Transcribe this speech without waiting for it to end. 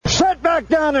back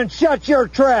down and shut your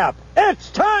trap.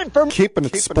 It's time for Keeping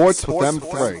It Sports with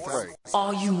M3.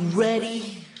 Are you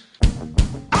ready?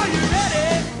 Are you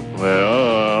ready?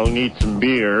 Well, I'll need some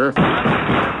beer.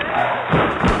 Are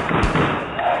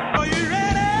you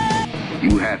ready?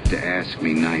 You have to ask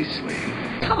me nicely.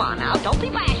 Come on now, don't be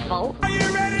bashful. Are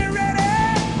you ready?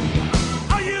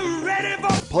 Are you ready for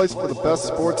Place for the best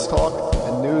sports talk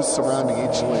and news surrounding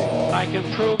each league. I can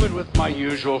prove it with my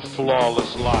usual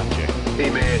flawless logic. Hey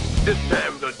man, this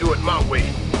time we're gonna do it my way.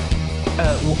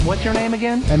 What's your name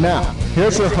again? And now,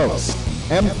 here's your host,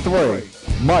 M3,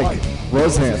 Mike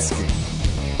Rosansky.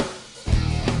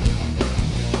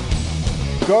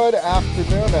 Good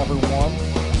afternoon, everyone.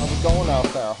 How's it going out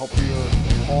there? Hope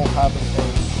you're all having a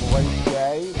great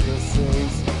day. This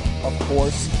is, of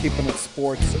course, Keeping It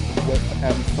Sports with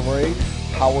M3,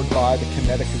 powered by the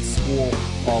Connecticut School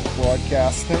of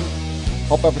Broadcasting.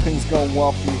 Hope everything's going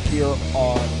well for you here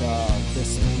on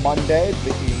this Monday,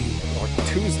 or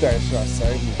Tuesday, should I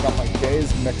say. We've got my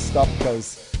days mixed up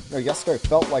because yesterday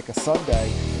felt like a Sunday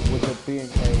with it being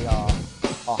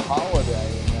a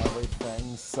holiday and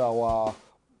everything. So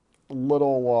a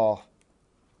little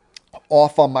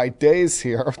off on my days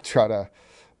here. Try to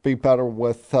be better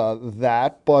with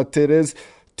that. But it is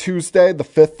Tuesday, the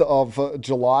 5th of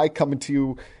July, coming to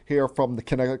you here from the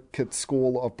Connecticut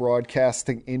School of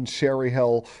Broadcasting in Cherry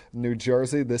Hill, New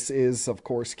Jersey. This is, of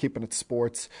course, Keeping It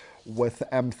Sports with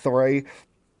M3.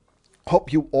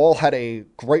 Hope you all had a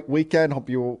great weekend. Hope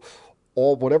you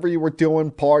all, whatever you were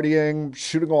doing, partying,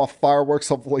 shooting off fireworks,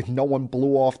 hopefully no one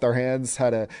blew off their hands,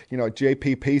 had a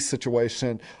JPP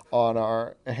situation on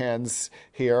our hands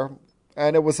here.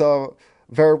 And it was a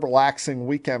very relaxing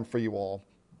weekend for you all.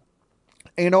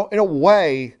 And, in a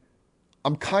way,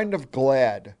 I'm kind of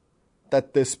glad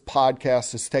that this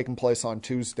podcast is taking place on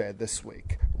Tuesday this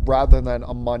week rather than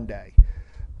a Monday,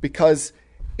 because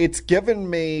it's given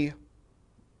me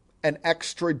an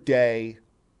extra day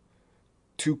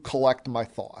to collect my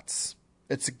thoughts.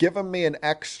 It's given me an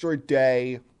extra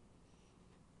day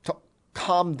to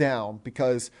calm down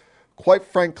because, quite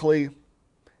frankly,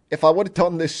 if I would have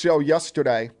done this show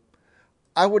yesterday,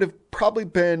 I would have probably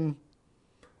been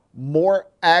more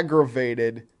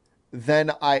aggravated than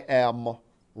I am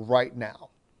right now.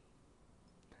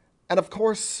 And of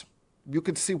course, you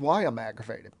can see why I'm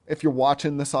aggravated. If you're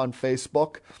watching this on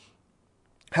Facebook,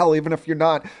 hell, even if you're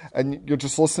not, and you're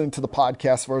just listening to the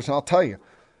podcast version, I'll tell you.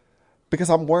 Because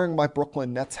I'm wearing my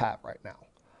Brooklyn Nets hat right now.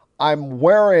 I'm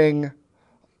wearing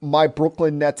my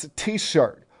Brooklyn Nets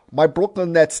t-shirt. My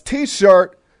Brooklyn Nets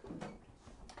t-shirt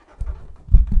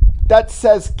that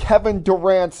says Kevin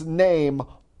Durant's name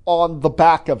on the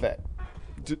back of it.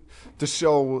 To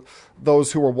show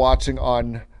those who are watching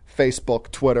on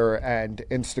Facebook, Twitter, and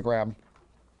Instagram.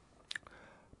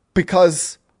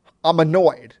 Because I'm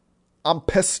annoyed. I'm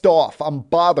pissed off. I'm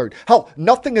bothered. Hell,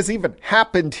 nothing has even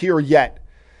happened here yet.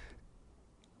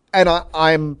 And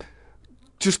I'm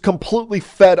just completely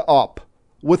fed up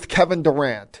with Kevin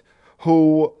Durant,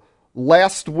 who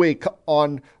last week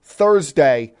on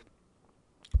Thursday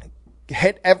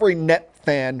hit every Net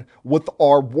fan with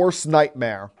our worst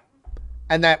nightmare.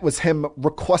 And that was him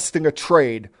requesting a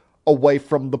trade away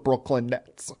from the Brooklyn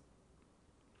Nets.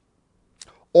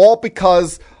 All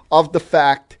because of the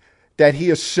fact that he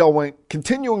is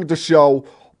continuing to show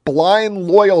blind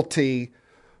loyalty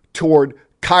toward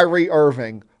Kyrie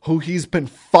Irving, who he's been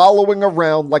following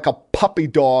around like a puppy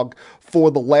dog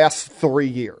for the last 3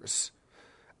 years.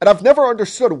 And I've never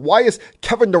understood, why is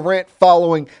Kevin Durant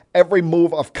following every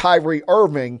move of Kyrie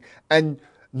Irving and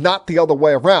not the other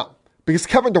way around? Because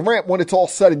Kevin Durant, when it's all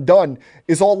said and done,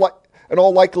 is in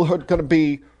all likelihood going to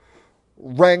be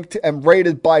ranked and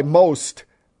rated by most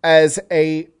as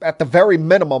at the very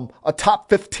minimum, a top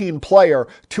 15 player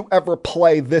to ever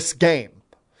play this game.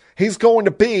 He's going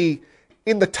to be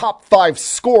in the top 5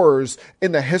 scorers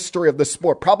in the history of the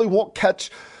sport. Probably won't catch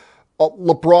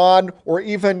LeBron or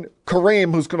even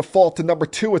Kareem, who's going to fall to number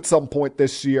 2 at some point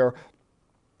this year.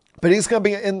 But he's going to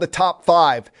be in the top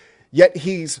 5. Yet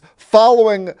he's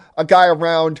following a guy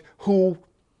around who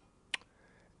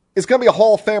is going to be a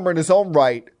Hall of Famer in his own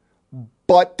right,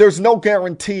 but there's no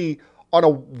guarantee on a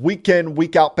week-in,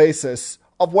 week-out basis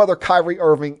of whether Kyrie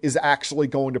Irving is actually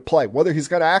going to play, whether he's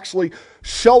going to actually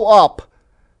show up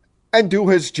and do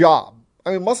his job.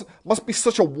 I mean, must be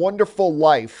such a wonderful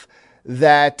life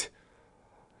that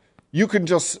you can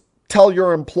just tell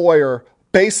your employer,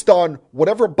 based on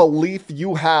whatever belief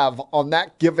you have on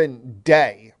that given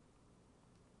day,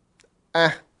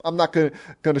 I'm not going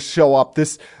to show up.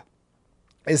 This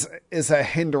is a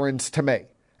hindrance to me.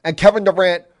 And Kevin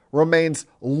Durant remains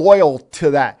loyal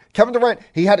to that. Kevin Durant,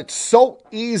 he had it so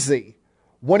easy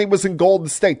when he was in Golden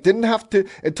State. Didn't have to,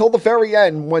 until the very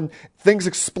end when things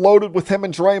exploded with him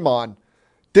and Draymond,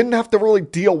 didn't have to really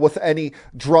deal with any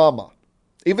drama.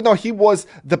 Even though he was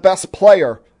the best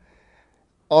player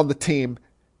on the team,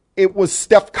 it was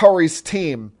Steph Curry's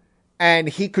team, and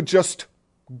he could just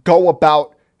go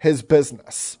about his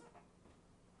business.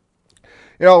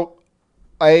 You know,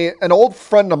 an old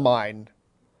friend of mine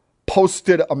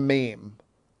posted a meme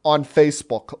on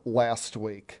Facebook last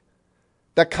week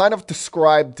that kind of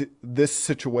described this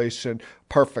situation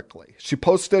perfectly. She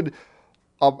posted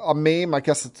a meme, I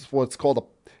guess it's what it's called.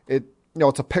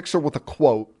 It's a picture with a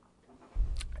quote,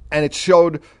 and it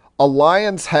showed a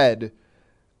lion's head,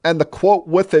 and the quote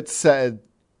with it said,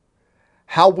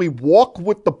 "How we walk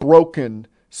with the broken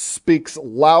speaks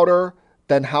louder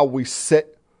than how we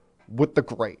sit with the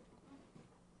great."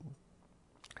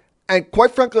 And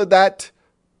quite frankly, that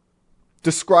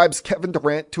describes Kevin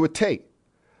Durant to a T,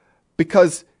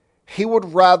 because he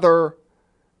would rather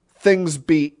things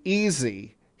be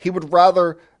easy. He would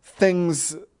rather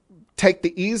things take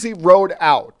the easy road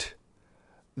out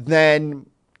than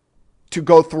to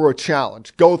go through a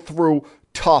challenge, go through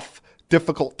tough,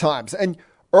 difficult times. And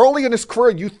early in his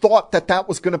career, you thought that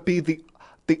was going to be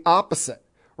the opposite.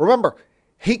 Remember,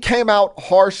 he came out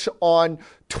harsh on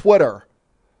Twitter,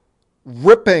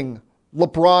 ripping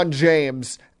LeBron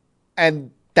James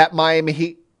and that Miami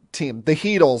Heat team, the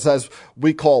Heatles as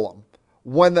we call them,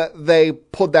 when they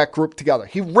put that group together.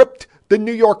 He ripped the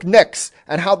New York Knicks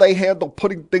and how they handled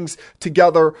putting things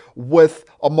together with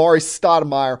Amari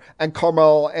Stoudemire and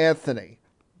Carmelo Anthony,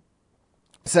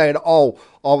 saying,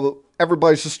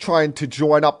 everybody's just trying to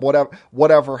join up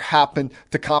whatever happened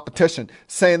to competition,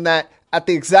 saying that at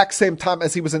the exact same time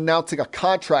as he was announcing a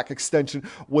contract extension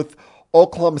with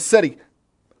Oklahoma City.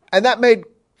 And that made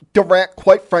Durant,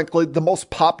 quite frankly, the most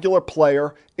popular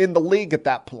player in the league at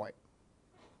that point.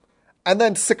 And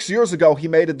then 6 years ago, he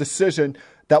made a decision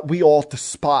that we all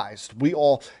despised. We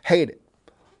all hated.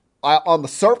 On the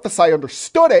surface, I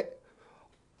understood it,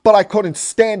 but I couldn't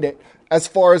stand it as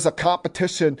far as a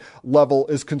competition level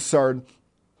is concerned.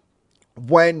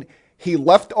 When he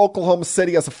left Oklahoma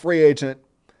City as a free agent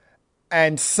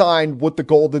and signed with the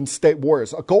Golden State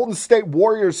Warriors, a Golden State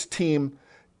Warriors team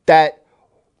that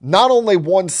not only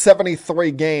won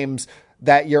 73 games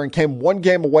that year and came one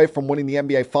game away from winning the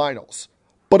NBA Finals,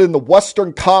 but in the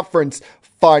Western Conference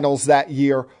Finals that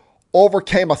year,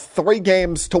 overcame a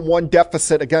 3-1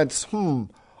 deficit against,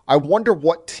 I wonder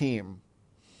what team.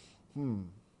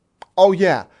 Oh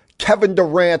yeah, Kevin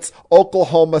Durant's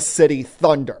Oklahoma City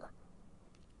Thunder.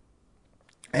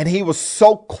 And he was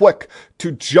so quick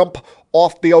to jump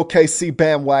off the OKC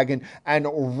bandwagon and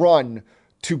run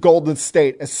to Golden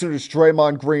State as soon as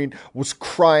Draymond Green was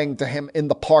crying to him in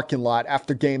the parking lot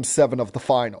after Game 7 of the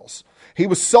Finals. He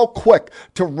was so quick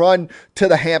to run to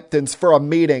the Hamptons for a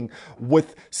meeting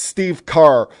with Steve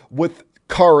Kerr, with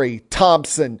Curry,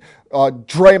 Thompson,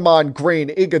 Draymond Green,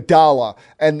 Iguodala,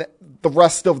 and the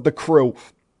rest of the crew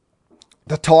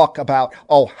to talk about,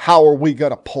 how are we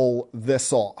going to pull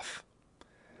this off?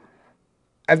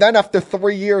 And then after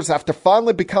 3 years, after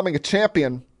finally becoming a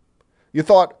champion, you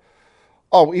thought,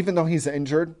 even though he's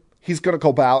injured, he's going to go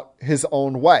about his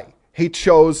own way. He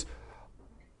chose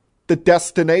the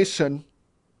destination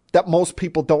that most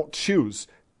people don't choose,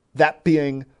 that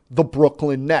being the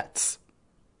Brooklyn Nets.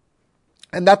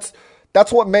 And that's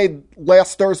what made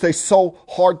last Thursday so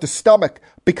hard to stomach,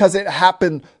 because it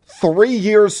happened 3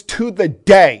 years to the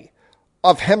day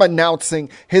of him announcing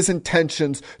his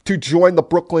intentions to join the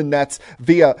Brooklyn Nets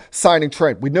via signing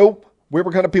trade. We knew we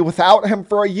were going to be without him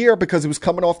for a year because he was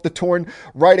coming off the torn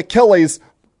right Achilles.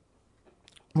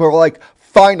 We were like,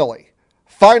 finally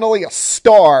a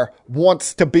star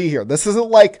wants to be here. This isn't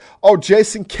like,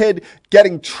 Jason Kidd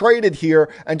getting traded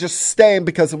here and just staying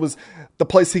because it was the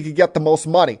place he could get the most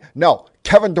money. No,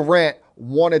 Kevin Durant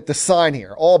wanted to sign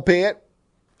here, albeit,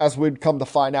 as we'd come to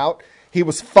find out, he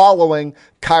was following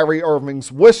Kyrie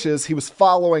Irving's wishes. He was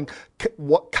following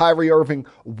what Kyrie Irving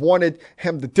wanted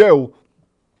him to do.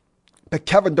 But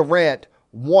Kevin Durant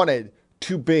wanted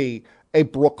to be a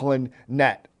Brooklyn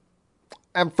Net.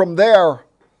 And from there,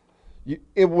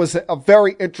 it was a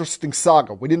very interesting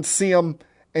saga. We didn't see him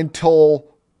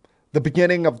until the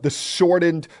beginning of the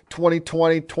shortened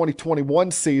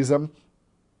 2020-2021 season,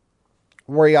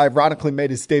 where he ironically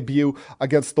made his debut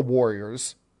against the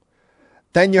Warriors.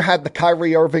 Then you had the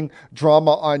Kyrie Irving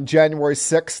drama on January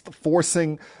 6th,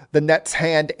 forcing the Nets'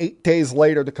 hand 8 days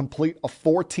later to complete a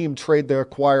 4-team trade to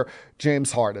acquire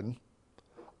James Harden.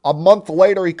 A month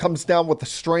later, he comes down with a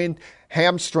strained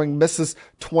hamstring, misses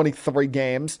 23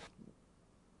 games.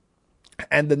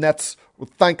 And the Nets were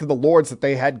thanking the Lords that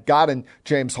they had gotten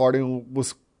James Harden, who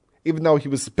was even though he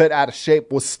was a bit out of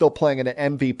shape, was still playing at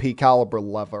an MVP caliber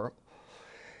level.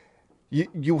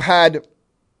 You had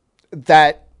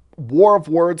that war of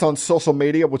words on social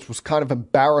media, which was kind of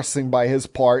embarrassing by his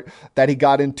part, that he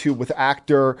got into with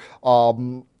actor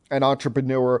and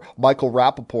entrepreneur Michael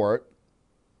Rappaport.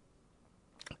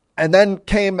 And then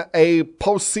came a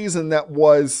postseason that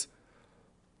was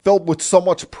filled with so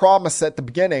much promise at the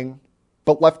beginning,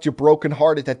 but left you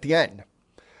brokenhearted at the end.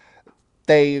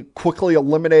 They quickly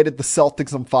eliminated the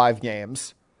Celtics in 5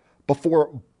 games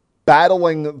before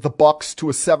battling the Bucks to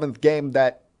a 7th game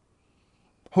that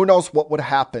who knows what would have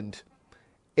happened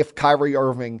if Kyrie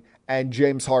Irving and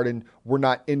James Harden were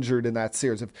not injured in that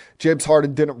series. If James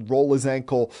Harden didn't roll his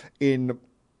ankle in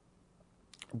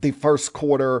the first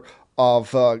quarter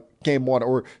of game 1,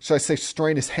 or should I say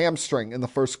strain his hamstring in the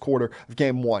first quarter of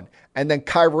game 1, and then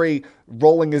Kyrie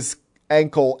rolling his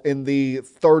ankle in the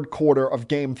 3rd quarter of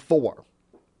game 4.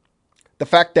 The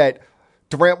fact that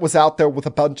Durant was out there with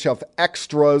a bunch of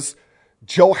extras,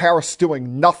 Joe Harris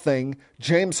doing nothing,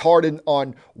 James Harden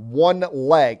on one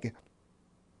leg,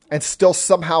 and still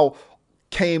somehow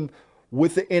came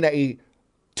within a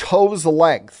toe's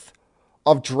length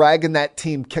of dragging that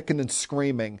team kicking and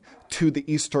screaming to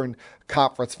the Eastern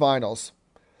Conference Finals.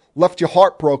 Left you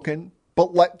heartbroken,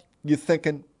 but let you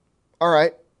thinking, all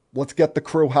right, let's get the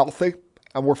crew healthy,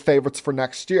 and we're favorites for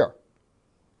next year.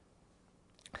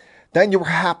 Then you were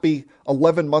happy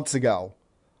 11 months ago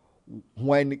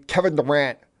when Kevin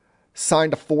Durant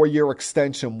signed a 4-year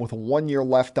extension with 1 year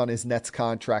left on his Nets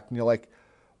contract. And you're like,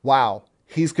 wow,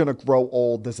 he's going to grow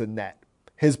old as a Net.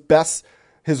 His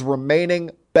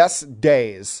remaining best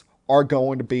days are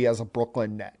going to be as a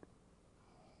Brooklyn Net.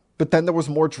 But then there was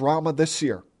more drama this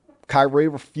year. Kyrie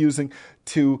refusing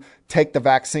to take the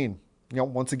vaccine.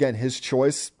 Once again, his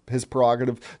choice, his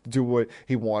prerogative to do what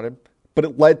he wanted. But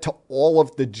it led to all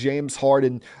of the James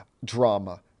Harden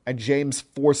drama and James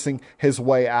forcing his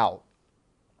way out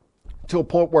to a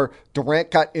point where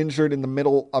Durant got injured in the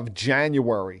middle of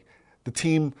January. The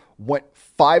team went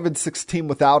 5-16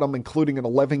 without him, including an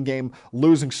 11-game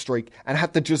losing streak, and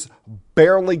had to just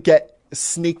barely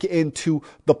sneak into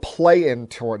the play-in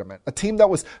tournament. A team that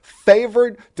was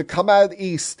favored to come out of the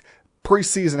East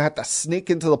preseason had to sneak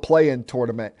into the play-in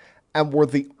tournament and were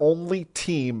the only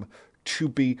team to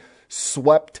be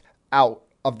swept out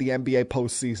of the NBA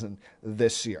postseason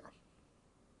this year.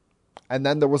 And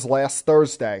then there was last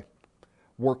Thursday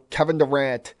where Kevin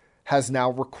Durant has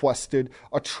now requested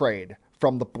a trade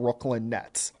from the Brooklyn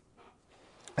Nets.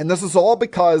 And this is all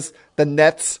because the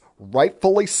Nets,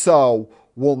 rightfully so,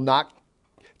 will not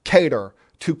cater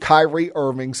to Kyrie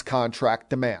Irving's contract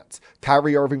demands.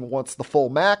 Kyrie Irving wants the full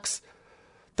max.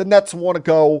 The Nets want to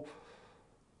go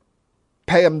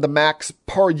pay him the max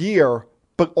per year,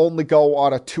 but only go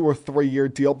on a 2 or 3 year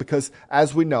deal because,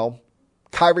 as we know,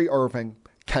 Kyrie Irving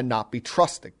cannot be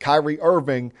trusted. Kyrie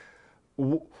Irving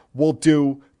will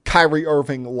do Kyrie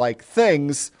Irving-like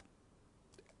things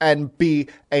and be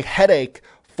a headache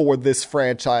for this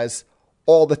franchise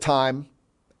all the time,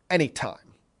 anytime.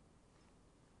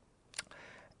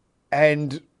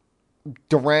 And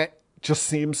Durant just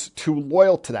seems too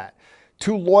loyal to that.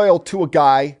 Too loyal to a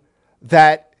guy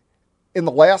that in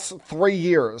the last 3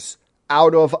 years,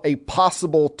 out of a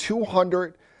possible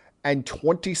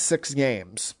 226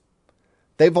 games,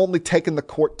 they've only taken the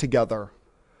court together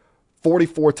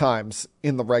 44 times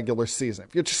in the regular season.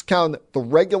 If you just count the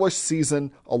regular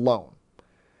season alone.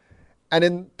 And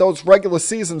in those regular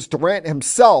seasons, Durant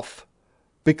himself,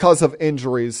 because of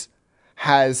injuries,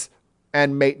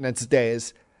 and maintenance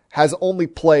days, has only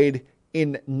played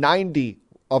in 90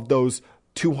 of those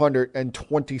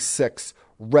 226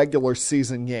 regular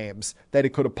season games that he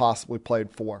could have possibly played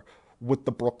for with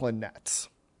the Brooklyn Nets.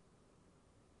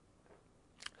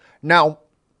 Now,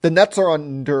 the Nets are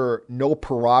under no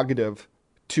prerogative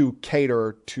to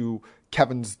cater to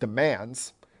Kevin's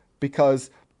demands because,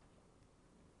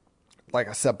 like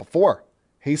I said before,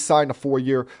 he signed a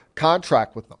 4-year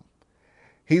contract with them.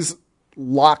 He's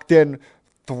locked in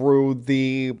through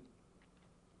the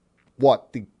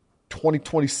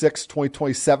 2026,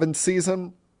 2027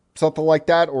 season, something like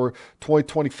that, or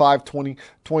 2025,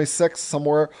 2026,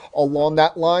 somewhere along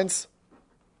that lines.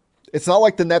 It's not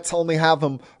like the Nets only have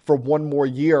him for 1 more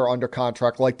year under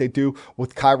contract like they do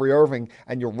with Kyrie Irving,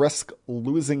 and you risk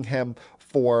losing him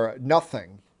for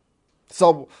nothing.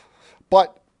 So,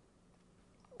 but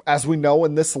as we know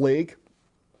in this league,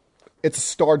 it's a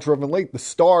star-driven league. The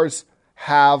stars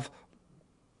have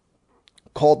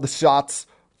called the shots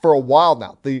for a while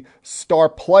now. The star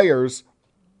players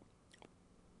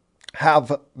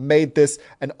have made this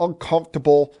an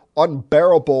uncomfortable,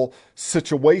 unbearable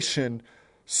situation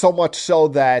So much so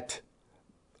that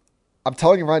I'm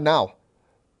telling you right now,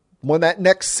 when that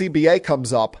next CBA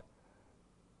comes up,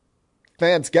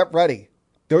 fans, get ready.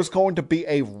 There's going to be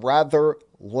a rather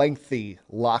lengthy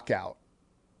lockout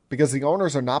because the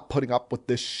owners are not putting up with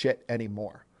this shit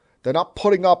anymore. They're not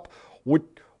putting up with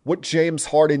what James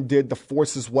Harden did to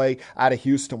force his way out of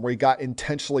Houston, where he got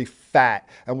intentionally fat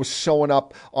and was showing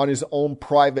up on his own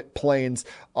private planes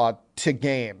to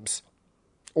games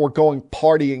or going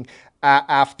partying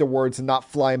afterwards and not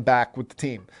flying back with the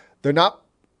team. They're not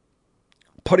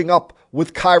putting up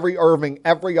with Kyrie Irving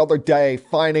every other day,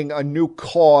 finding a new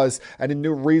cause and a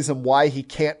new reason why he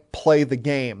can't play the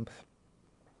game.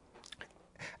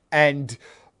 And,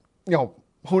 you know,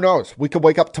 who knows? We could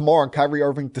wake up tomorrow and Kyrie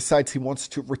Irving decides he wants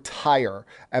to retire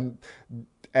and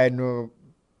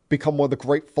become one of the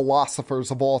great philosophers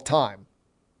of all time.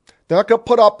 They're not going to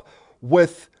put up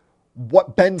with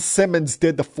what Ben Simmons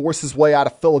did to force his way out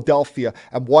of Philadelphia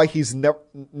and why he's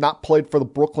not played for the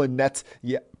Brooklyn Nets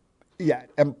yet.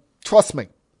 And trust me,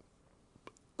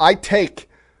 I take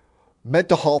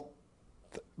mental health,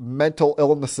 mental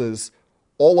illnesses,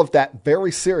 all of that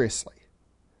very seriously.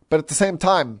 But at the same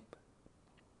time,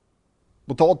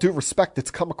 with all due respect,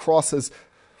 it's come across as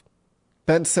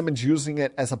Ben Simmons using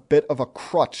it as a bit of a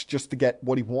crutch just to get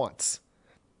what he wants.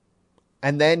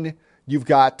 And then you've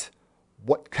got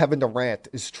what Kevin Durant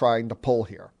is trying to pull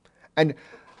here. And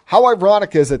how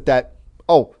ironic is it that,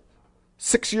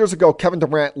 6 years ago, Kevin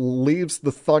Durant leaves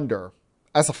the Thunder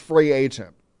as a free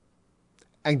agent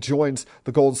and joins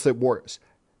the Golden State Warriors.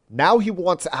 Now he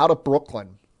wants out of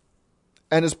Brooklyn,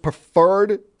 and his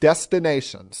preferred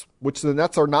destinations, which the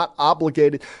Nets are not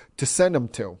obligated to send him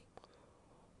to,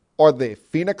 are the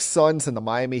Phoenix Suns and the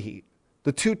Miami Heat.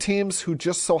 The two teams who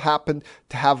just so happened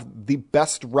to have the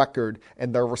best record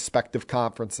in their respective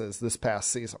conferences this past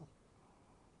season.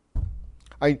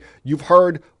 You've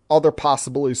heard other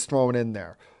possibilities thrown in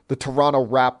there. The Toronto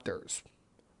Raptors,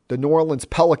 the New Orleans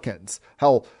Pelicans.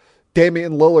 Hell,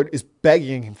 Damian Lillard is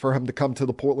begging for him to come to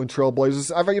the Portland Trail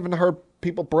Blazers. I've even heard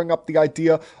people bring up the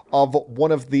idea of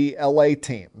one of the LA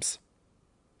teams.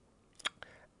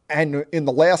 And in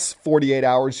the last 48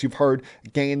 hours, you've heard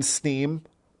gain steam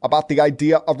about the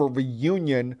idea of a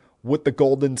reunion with the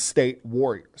Golden State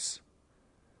Warriors.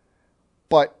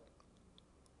 But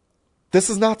this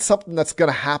is not something that's going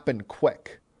to happen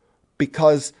quick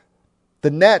because the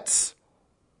Nets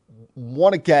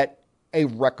want to get a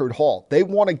record haul. They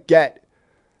want to get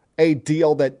a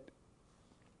deal that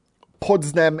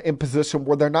puts them in position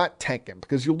where they're not tanking.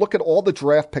 Because you look at all the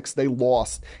draft picks they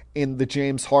lost in the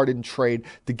James Harden trade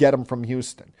to get him from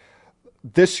Houston.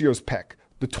 This year's pick,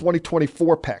 the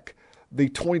 2024 pick, the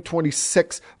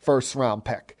 2026 first round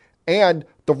pick, and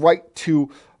the right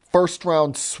to first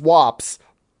round swaps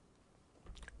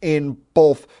in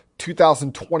both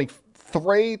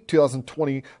 2023,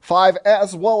 2025,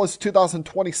 as well as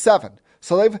 2027.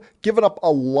 So they've given up a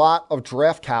lot of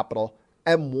draft capital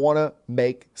and want to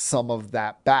make some of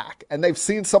that back. And they've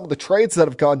seen some of the trades that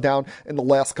have gone down in the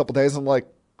last couple of days. I'm like,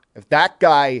 if that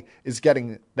guy is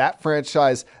getting that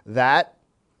franchise, that,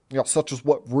 such as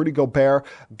what Rudy Gobert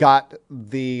got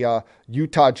the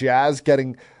Utah Jazz,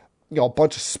 getting, a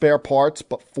bunch of spare parts,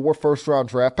 but 4 first-round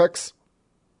draft picks,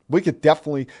 we could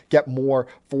definitely get more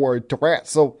for Durant.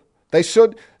 So they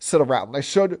should sit around. They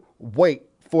should wait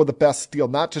for the best deal,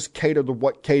 not just cater to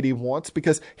what KD wants,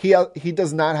 because he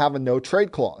does not have a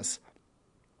no-trade clause.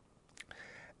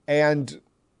 And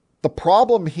the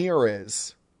problem here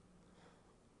is,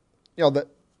 that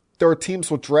there are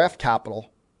teams with draft capital,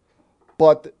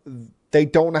 but they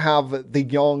don't have the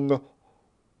young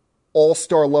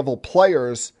all-star level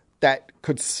players that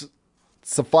could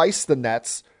suffice the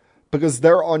Nets because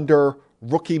they're under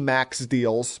rookie max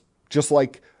deals, just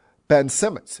like Ben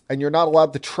Simmons. And you're not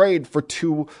allowed to trade for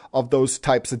 2 of those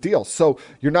types of deals. So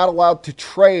you're not allowed to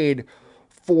trade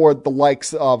for the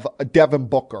likes of a Devin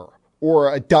Booker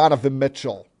or a Donovan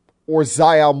Mitchell or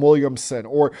Zion Williamson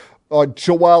or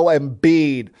Joel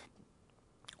Embiid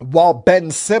while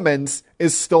Ben Simmons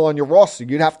is still on your roster.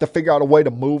 You'd have to figure out a way to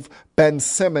move Ben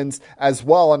Simmons as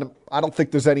well. And I don't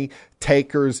think there's any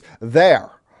takers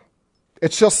there.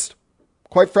 It's just,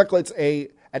 quite frankly, it's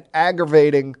an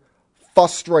aggravating,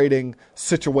 frustrating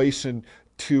situation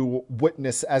to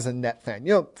witness as a Net fan.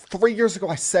 3 years ago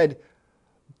I said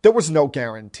there was no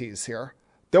guarantees here.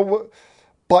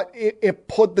 But it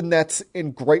put the Nets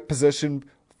in great position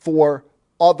for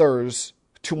others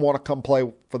to want to come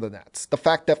play for the Nets. The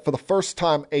fact that for the first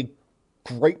time a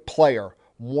great player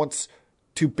wants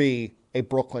to be a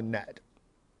Brooklyn Net.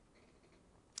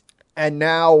 And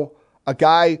now a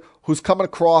guy who's coming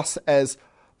across as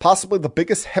possibly the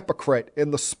biggest hypocrite in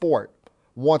the sport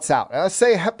wants out. And I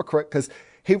say a hypocrite because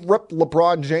he ripped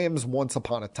LeBron James once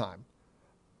upon a time.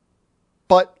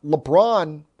 But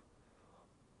LeBron,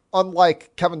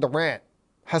 unlike Kevin Durant,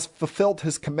 has fulfilled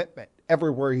his commitment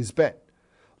everywhere he's been.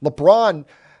 LeBron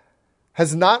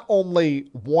has not only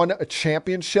won a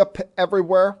championship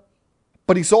everywhere,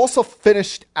 but he's also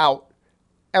finished out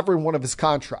every one of his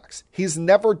contracts. He's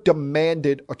never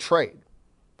demanded a trade.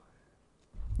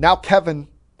 Now Kevin,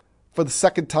 for the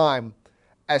second time,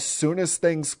 as soon as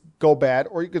things go bad,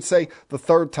 or you could say the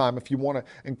third time if you want to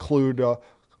include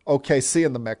OKC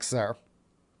in the mix there,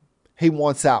 he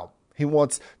wants out. He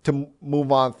wants to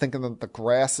move on thinking that the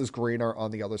grass is greener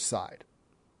on the other side.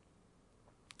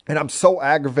 And I'm so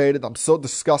aggravated. I'm so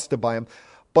disgusted by him.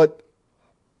 But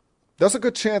there's a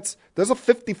good chance, there's a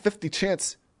 50-50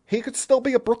 chance he could still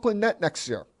be a Brooklyn Net next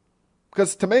year.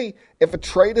 Because to me, if a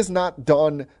trade is not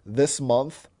done this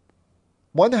month,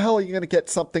 when the hell are you going to get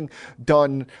something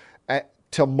done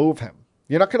to move him?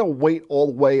 You're not going to wait all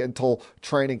the way until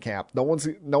training camp. No one's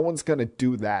going to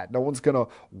do that. No one's going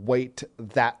to wait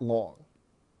that long.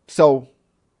 So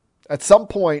at some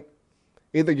point,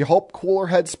 either you hope cooler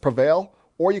heads prevail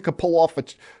or you could pull off a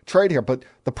trade here. But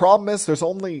the problem is there's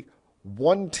only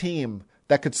one team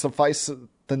that could suffice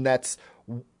the Nets'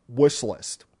 wish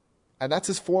list. And that's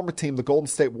his former team, the Golden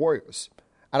State Warriors.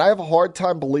 And I have a hard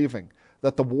time believing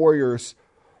that the Warriors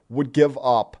would give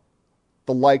up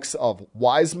the likes of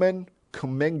Wiseman,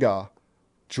 Kuminga,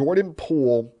 Jordan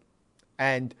Poole,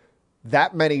 and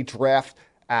that many draft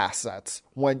assets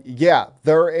when, yeah,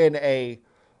 they're in a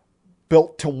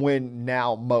built-to-win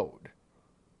now mode.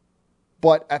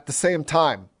 But at the same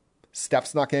time,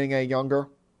 Steph's not getting any younger.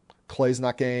 Clay's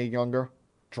not getting any younger.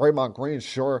 Draymond Green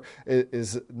sure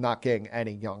is not getting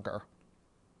any younger.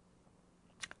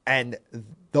 And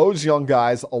those young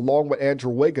guys, along with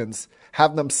Andrew Wiggins,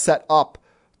 have them set up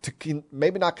to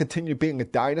maybe not continue being a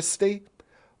dynasty,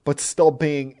 but still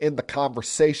being in the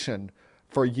conversation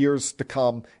for years to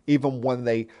come, even when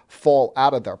they fall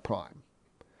out of their prime.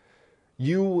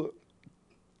 You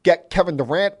get Kevin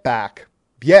Durant back,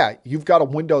 yeah, you've got a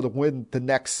window to win the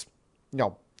next,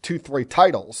 2-3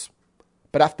 titles.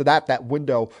 But after that, that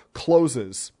window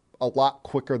closes a lot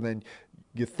quicker than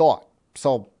you thought.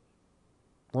 So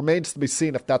remains to be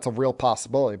seen if that's a real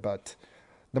possibility. But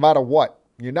no matter what,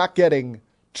 you're not getting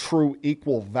true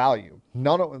equal value.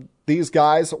 None of these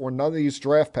guys or none of these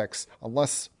draft picks,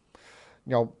 unless,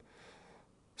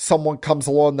 someone comes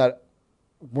along that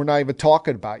we're not even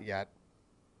talking about yet,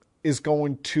 is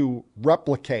going to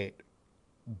replicate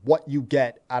what you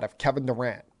get out of Kevin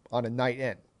Durant on a night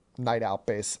in, night out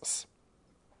basis.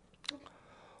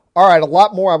 All right, a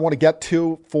lot more I want to get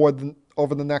to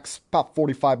over the next about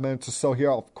 45 minutes or so here.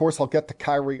 Of course, I'll get to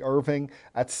Kyrie Irving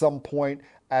at some point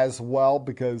as well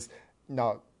because,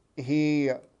 he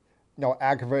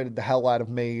aggravated the hell out of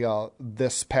me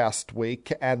this past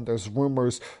week, and there's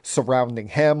rumors surrounding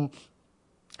him.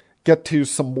 Get to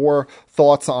some more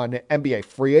thoughts on NBA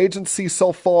free agency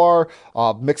so far,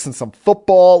 mixing some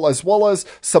football as well as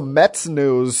some Mets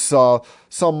news,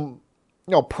 some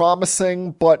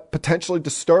promising but potentially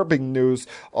disturbing news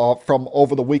from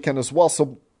over the weekend as well.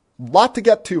 So a lot to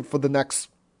get to for the next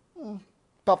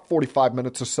about 45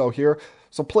 minutes or so here.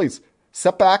 So please,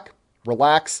 sit back,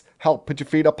 relax, put your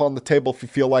feet up on the table if you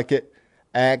feel like it,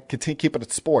 and continue keeping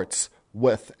it sports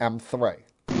with M3.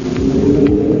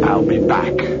 I'll be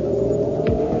back.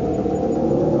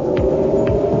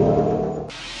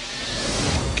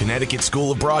 Connecticut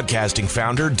School of Broadcasting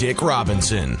founder Dick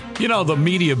Robinson. The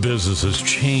media business has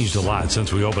changed a lot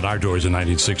since we opened our doors in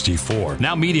 1964.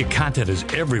 Now media content is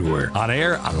everywhere. On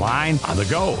air, online, on the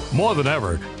go. More than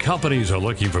ever, companies are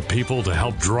looking for people to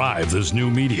help drive this new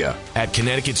media. At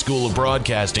Connecticut School of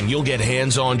Broadcasting, you'll get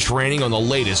hands-on training on the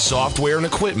latest software and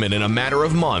equipment in a matter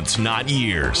of months, not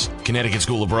years. Connecticut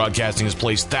School of Broadcasting has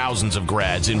placed thousands of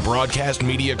grads in broadcast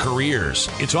media careers.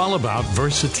 It's all about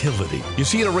versatility. You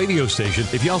see, at a radio station,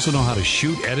 if you also know how to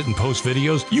shoot, edit, and post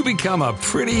videos, you become a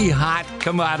pretty hot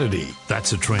commodity.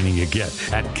 That's the training you get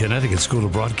at Connecticut School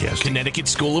of Broadcasting. Connecticut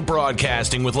School of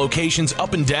Broadcasting with locations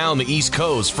up and down the East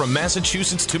Coast from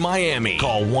Massachusetts to Miami.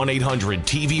 Call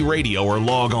 1-800-TV-RADIO or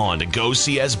log on to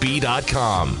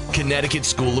GoCSB.com. Connecticut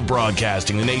School of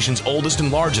Broadcasting, the nation's oldest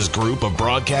and largest group of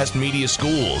broadcast media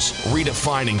schools.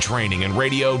 Redefining training in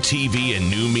radio, TV,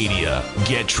 and new media.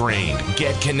 Get trained.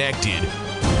 Get connected.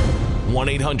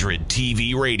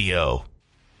 1-800-TV-RADIO.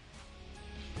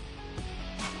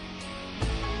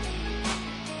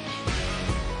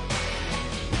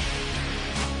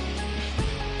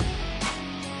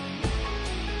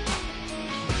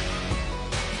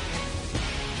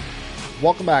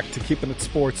 Welcome back to Keeping It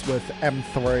Sports with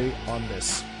M3 on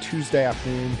this Tuesday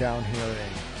afternoon down here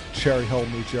in Cherry Hill,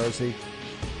 New Jersey.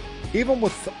 Even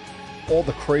with all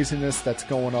the craziness that's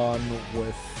going on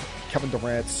with Kevin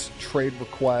Durant's trade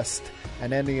request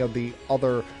and any of the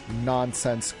other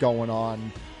nonsense going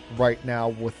on right now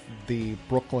with the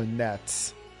Brooklyn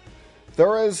Nets,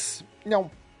 there is,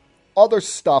 other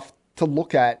stuff to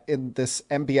look at in this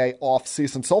NBA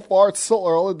offseason. So far, it's still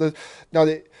early.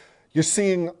 You're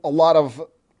seeing a lot of,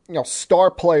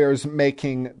 star players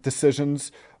making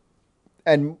decisions,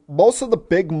 and most of the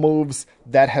big moves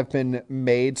that have been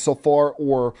made so far,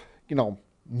 or,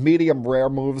 medium rare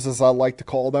moves, as I like to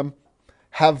call them,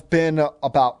 have been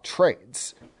about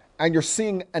trades. And you're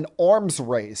seeing an arms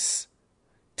race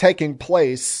taking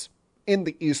place in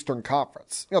the Eastern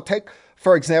Conference. Take,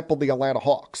 for example, the Atlanta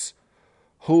Hawks,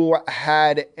 who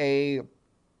had a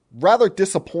rather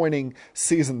disappointing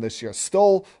season this year.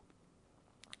 Still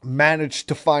managed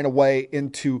to find a way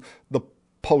into the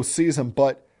postseason,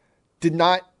 but did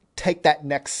not take that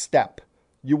next step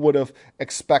you would have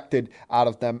expected out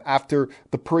of them after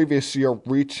the previous year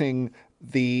reaching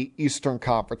the Eastern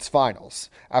Conference Finals.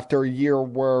 After a year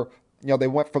where, they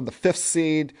went from the 5th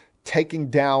seed, taking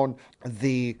down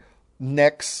the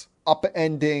Knicks,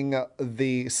 upending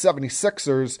the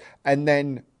 76ers, and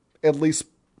then at least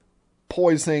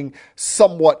posing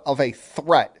somewhat of a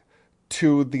threat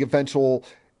to the eventual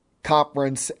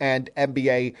conference and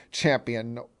NBA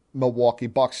champion Milwaukee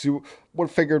Bucks. You would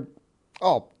have figured,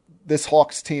 this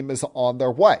Hawks team is on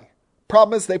their way.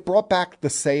 Problem is, they brought back the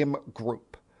same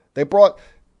group. They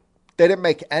didn't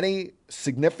make any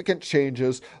significant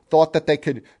changes, thought that they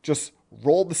could just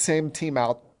roll the same team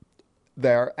out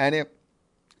there, and it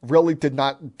really did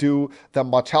not do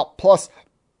them much help. Plus,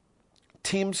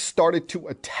 teams started to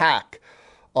attack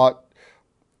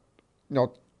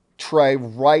Trey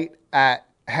right at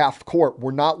half court.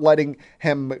 We're not letting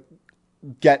him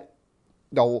get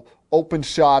open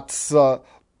shots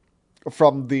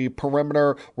from the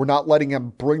perimeter. We're not letting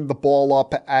him bring the ball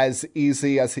up as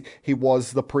easy as he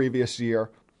was the previous year.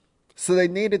 So they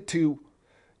needed to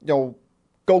go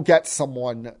get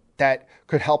someone that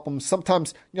could help him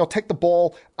sometimes take the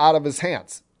ball out of his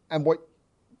hands. And what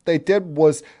they did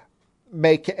was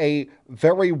make a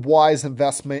very wise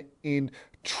investment in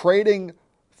trading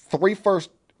 3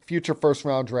 future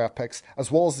first-round draft picks,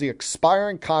 as well as the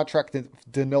expiring contract of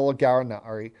Danilo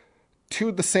Gallinari,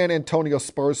 to the San Antonio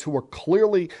Spurs, who were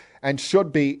clearly and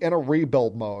should be in a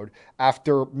rebuild mode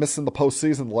after missing the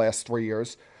postseason the last 3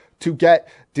 years, to get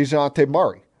DeJounte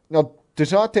Murray. Now,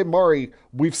 DeJounte Murray,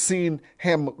 we've seen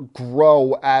him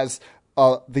grow as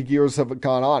the years have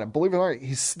gone on. And believe it or not,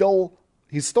 he's still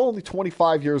only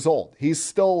 25 years old. He's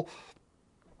still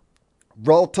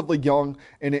relatively young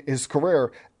in his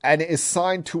career and is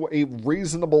signed to a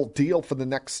reasonable deal for the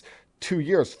next 2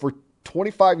 years. For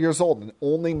 25 years old and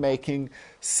only making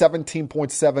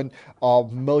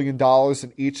 $17.7 million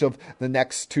in each of the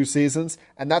next 2 seasons.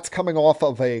 And that's coming off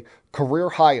of a career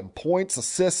high in points,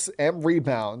 assists, and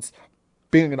rebounds,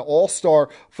 being an all-star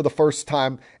for the first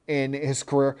time in his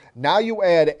career. Now you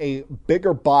add a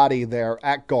bigger body there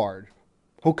at guard,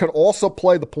 who can also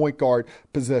play the point guard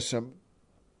position,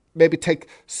 maybe take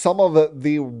some of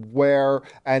the wear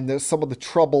and some of the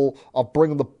trouble of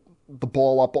bringing the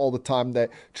ball up all the time that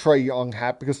Trae Young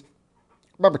had. Because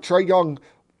remember, Trae Young,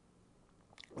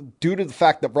 due to the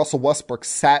fact that Russell Westbrook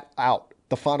sat out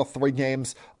the final 3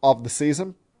 games of the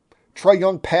season, Trae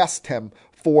Young passed him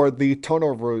for the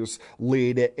turnovers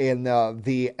lead in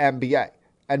the NBA.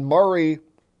 And Murray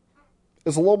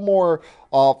is a little more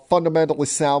fundamentally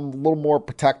sound, a little more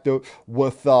protective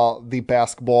with the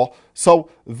basketball. So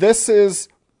this is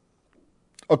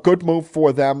a good move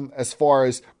for them as far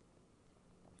as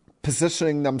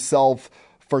positioning themselves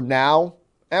for now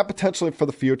and potentially for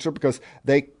the future, because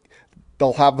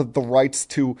they'll have the rights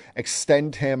to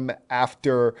extend him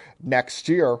after next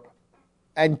year,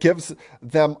 and gives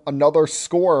them another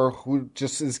scorer who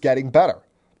just is getting better.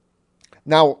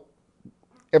 Now,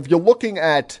 if you're looking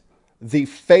at the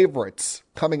favorites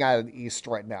coming out of the East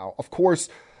right now, of course,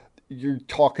 you're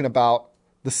talking about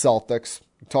the Celtics,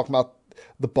 you're talking about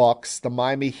the Bucks, the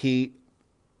Miami Heat.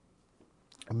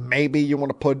 Maybe you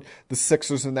want to put the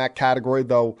Sixers in that category,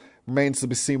 though remains to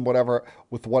be seen whatever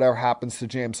happens to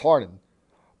James Harden.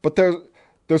 But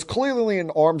there's clearly an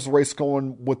arms race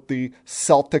going with the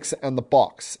Celtics and the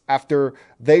Bucks after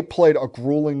they played a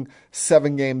grueling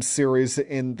 7-game series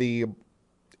in the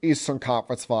Eastern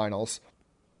Conference Finals.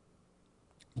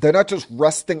 They're not just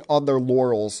resting on their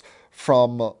laurels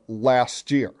from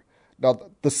last year.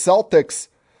 Now, the Celtics,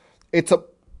 it's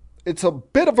a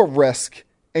bit of a risk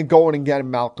in going and getting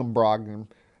Malcolm Brogdon,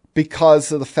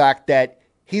 because of the fact that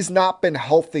he's not been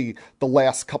healthy the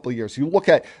last couple of years. You look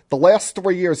at the last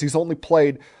 3 years, he's only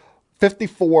played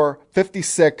 54,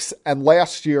 56, and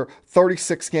last year,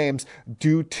 36 games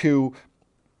due to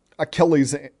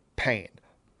Achilles pain.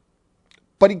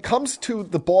 But he comes to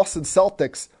the Boston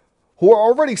Celtics, who are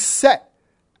already set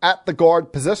at the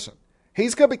guard position.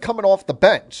 He's going to be coming off the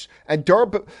bench. And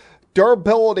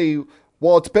durability,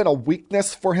 while it's been a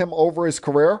weakness for him over his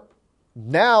career,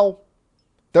 now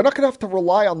they're not going to have to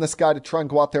rely on this guy to try and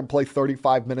go out there and play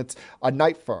 35 minutes a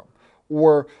night for him.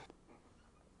 Or,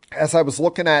 as I was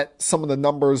looking at some of the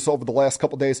numbers over the last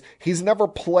couple of days, he's never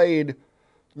played,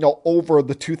 over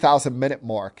the 2,000-minute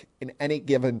mark in any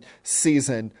given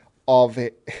season of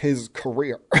his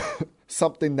career.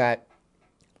 Something that,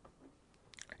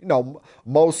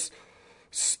 most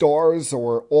stars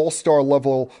or all-star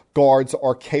level guards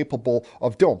are capable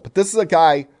of doing. But this is a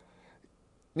guy,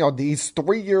 he's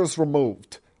 3 years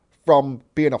removed from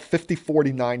being a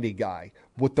 50-40-90 guy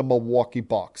with the Milwaukee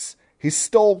Bucks. He's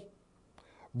still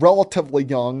relatively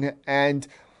young, and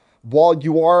while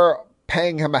you are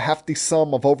paying him a hefty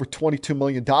sum of over $22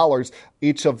 million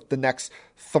each of the next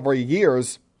 3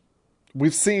 years,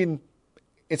 we've seen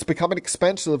it's becoming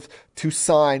expensive to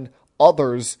sign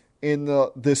others in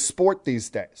this sport these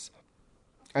days.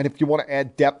 And if you want to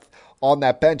add depth on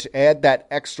that bench, add that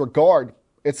extra guard,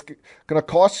 it's going to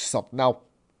cost you something. Now,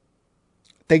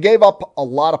 they gave up a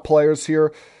lot of players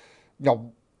here.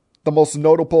 The most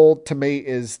notable to me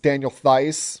is Daniel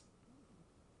Theis.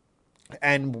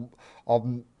 And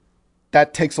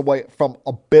that takes away from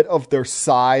a bit of their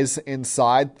size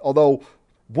inside. Although,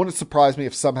 wouldn't surprise me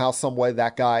if somehow, some way,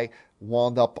 that guy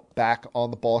wound up back on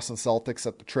the Boston Celtics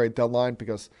at the trade deadline,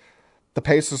 because the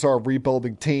Pacers are a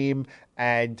rebuilding team,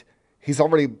 and he's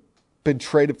already been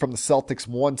traded from the Celtics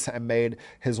once and made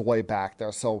his way back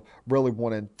there. So really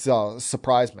wouldn't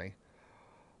surprise me.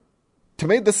 To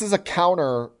me, this is a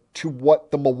counter to what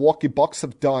the Milwaukee Bucks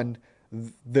have done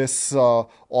this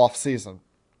offseason.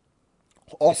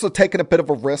 Also taking a bit of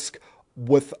a risk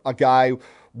with a guy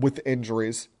with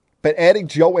injuries, but adding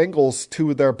Joe Ingles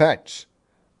to their bench.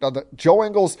 Now, Joe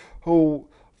Ingles, who,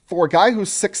 for a guy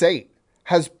who's 6'8",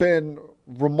 has been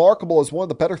remarkable as one of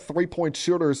the better three-point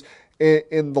shooters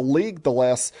in the league the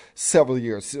last several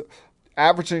years,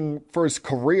 averaging for his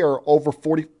career over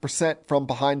 40% from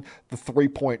behind the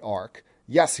three-point arc.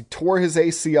 Yes, he tore his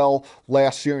ACL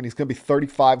last year, and he's going to be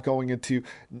 35 going into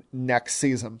next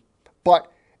season.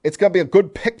 But it's going to be a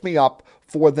good pick-me-up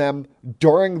for them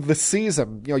during the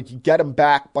season. You get him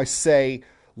back by, say,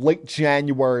 late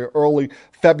January, early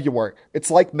February. It's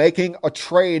like making a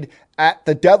trade at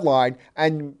the deadline,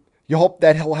 and you hope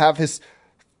that he'll have his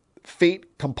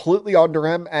feet completely under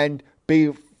him and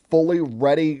be fully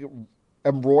ready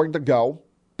and roaring to go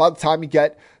by the time you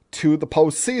get to the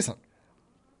postseason.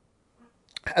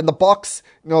 And the Bucks,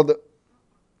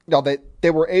 they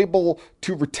were able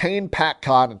to retain Pat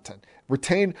Connaughton,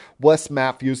 retain Wes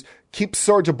Matthews, keep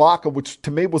Serge Ibaka, which to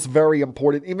me was very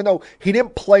important. Even though he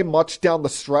didn't play much down the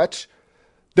stretch,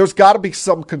 there's got to be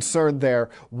some concern there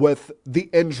with the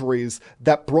injuries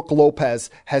that Brook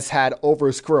Lopez has had over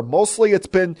his career. Mostly it's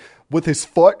been with his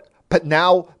foot, but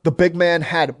now the big man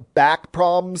had back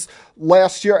problems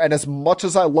last year. And as much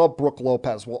as I love Brook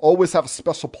Lopez, will always have a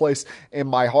special place in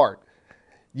my heart.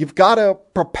 You've got to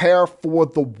prepare for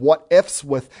the what-ifs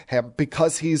with him,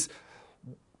 because he's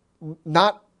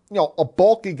not, a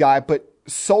bulky guy, but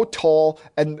so tall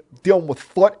and dealing with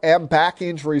foot and back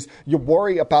injuries, you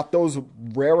worry about those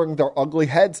rearing their ugly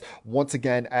heads once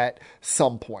again at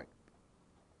some point.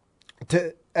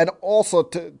 And also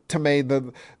to me,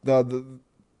 the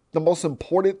most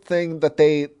important thing that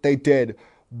they did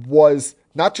was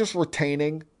not just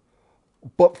retaining,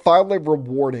 but finally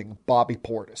rewarding Bobby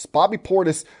Portis. Bobby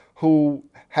Portis, who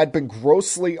had been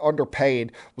grossly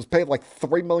underpaid, was paid like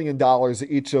 $3 million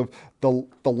each of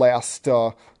the last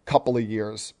couple of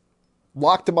years.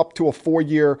 Locked him up to a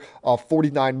 4-year,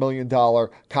 $49 million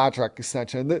contract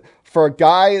extension. And for a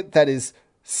guy that is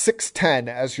 6'10"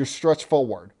 as your stretch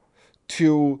forward,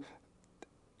 to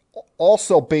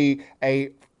also be a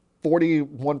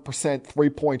 41%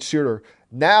 three-point shooter,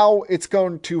 now it's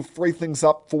going to free things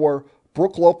up for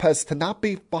Brook Lopez to not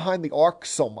be behind the arc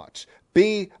so much.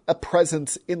 Be a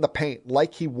presence in the paint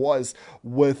like he was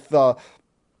with the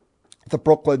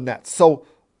Brooklyn Nets. So,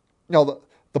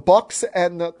 the Bucks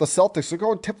and the Celtics are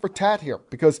going tit for tat here,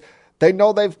 because they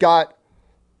know they've got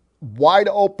wide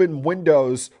open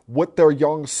windows with their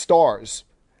young stars.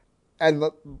 And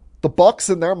the Bucks,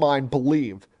 in their mind,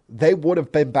 believe they would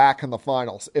have been back in the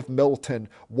finals if Middleton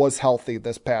was healthy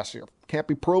this past year. Can't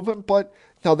be proven, but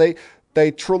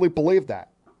they truly believe that.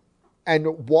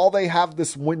 And while they have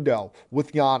this window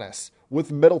with Giannis,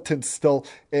 with Middleton still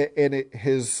in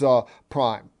his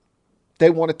prime, they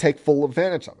want to take full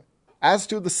advantage of it. As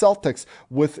do the Celtics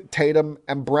with Tatum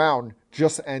and Brown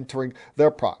just entering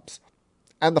their primes.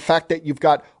 And the fact that you've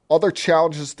got other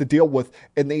challenges to deal with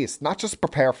in the East, not just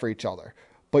prepare for each other,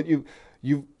 but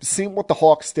you've seen what the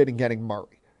Hawks did in getting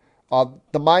Murray.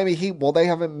 The Miami Heat, well, they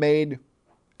haven't made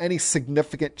any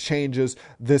significant changes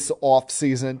this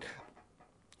offseason.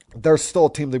 They're still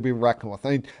a team to be reckoned with. I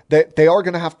mean, they are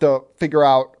going to have to figure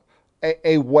out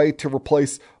a way to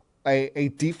replace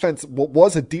a defense, what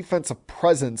was a defensive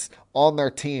presence on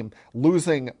their team,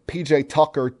 losing PJ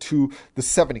Tucker to the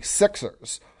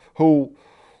 76ers, who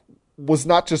was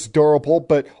not just durable,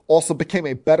 but also became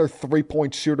a better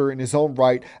three-point shooter in his own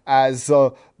right as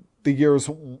the years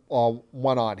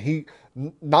went on. He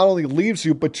not only leaves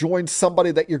you, but joins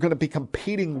somebody that you're going to be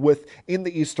competing with in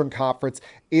the Eastern Conference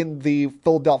in the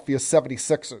Philadelphia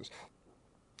 76ers.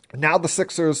 Now the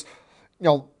Sixers,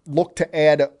 look to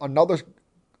add another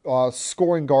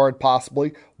scoring guard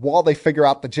possibly while they figure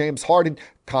out the James Harden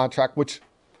contract, which,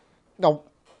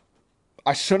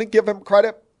 I shouldn't give him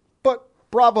credit, but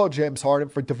bravo James Harden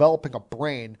for developing a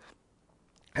brain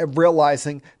and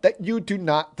realizing that you do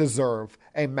not deserve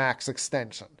a max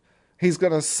extension. He's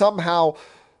going to somehow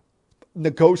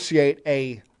negotiate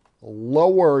a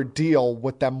lower deal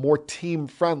with them, more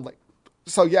team-friendly.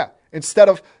 So yeah, instead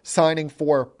of signing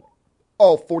for,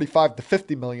 $45 to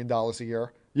 $50 million a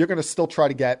year, you're going to still try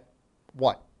to get,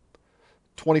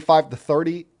 $25 to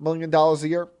 $30 million a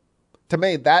year? To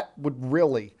me, that would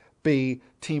really be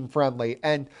team-friendly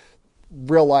and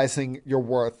realizing your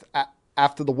worth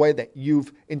after the way that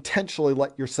you've intentionally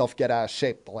let yourself get out of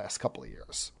shape the last couple of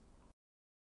years.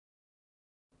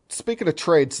 Speaking of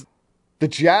trades, the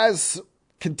Jazz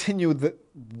continue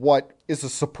what is a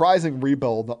surprising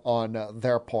rebuild on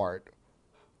their part.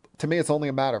 To me, it's only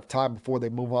a matter of time before they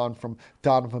move on from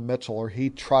Donovan Mitchell or he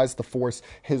tries to force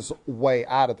his way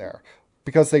out of there.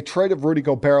 Because they traded Rudy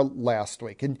Gobert last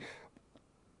week. And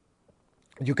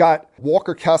you got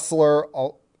Walker Kessler,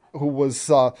 who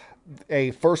was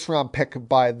a first-round pick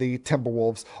by the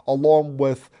Timberwolves, along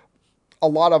with a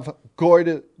lot of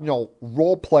good,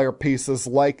 role player pieces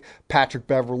like Patrick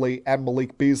Beverley and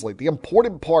Malik Beasley. The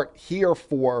important part here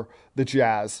for the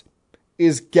Jazz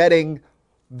is getting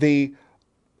the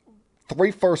 3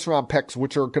 first-round picks,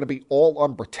 which are going to be all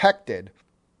unprotected.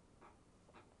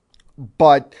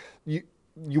 But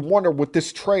you wonder with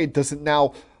this trade, does it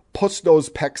now push those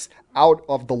picks out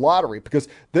of the lottery? Because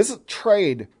this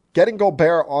trade, getting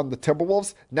Gobert on the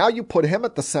Timberwolves, now you put him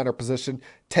at the center position,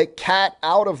 take Cat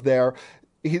out of there,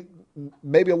 he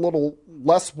maybe a little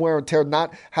less wear and tear,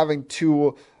 not having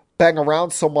to bang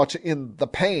around so much in the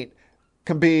paint,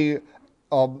 can be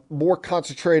more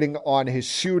concentrating on his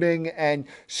shooting and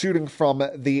shooting from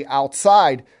the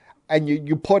outside. And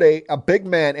you put a big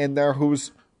man in there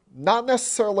who's not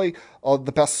necessarily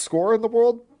the best scorer in the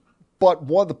world, but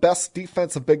one of the best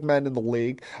defensive big men in the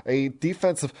league, a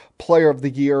defensive player of the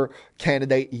year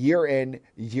candidate year in,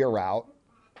 year out,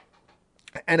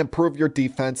 and improve your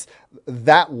defense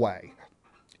that way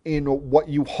in what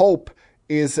you hope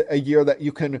is a year that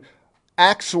you can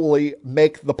actually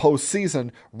make the postseason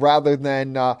rather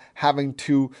than having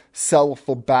to settle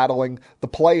for battling the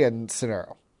play-in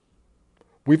scenario.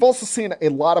 We've also seen a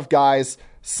lot of guys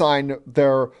sign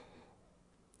their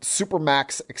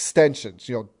Supermax extensions.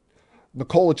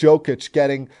 Nikola Jokic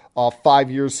getting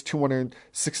 5 years,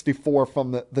 $264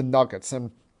 from the Nuggets.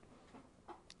 And,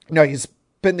 he's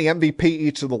been the MVP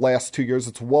each of the last 2 years.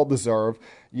 It's well-deserved.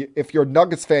 If you're a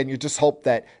Nuggets fan, you just hope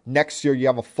that next year you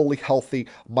have a fully healthy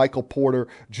Michael Porter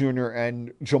Jr.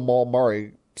 and Jamal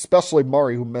Murray, especially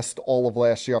Murray, who missed all of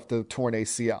last year after the torn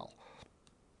ACL.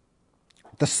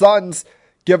 The Suns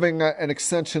giving an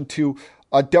extension to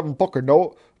Devin Booker.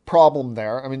 No problem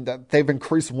there. I mean, they've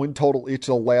increased win total each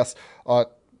of the last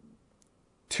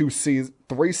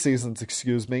 3 seasons,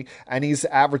 and he's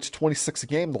averaged 26 a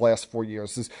game the last 4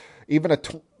 years. He's even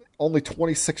only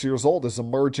 26 years old, is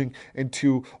emerging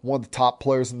into one of the top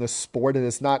players in this sport and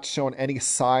has not shown any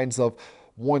signs of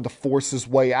wanting to force his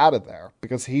way out of there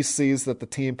because he sees that the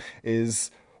team is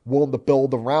willing to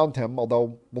build around him,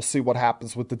 although we'll see what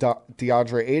happens with the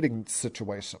DeAndre Ayton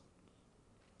situation.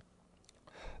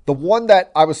 The one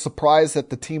that I was surprised that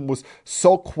the team was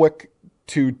so quick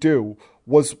to do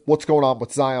was what's going on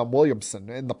with Zion Williamson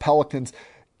and the Pelicans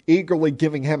eagerly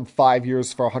giving him 5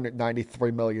 years for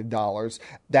 $193 million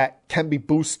that can be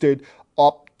boosted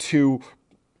up to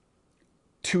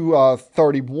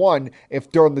 31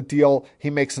 if during the deal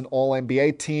he makes an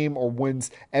All-NBA team or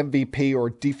wins MVP or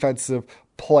Defensive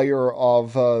player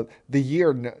of the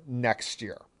year next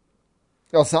year.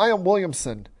 Now, Zion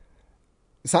Williamson's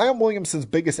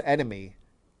biggest enemy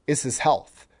is his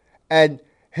health. And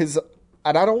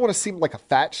I don't want to seem like a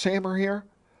fat shamer here,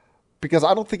 because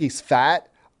I don't think he's fat.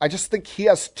 I just think he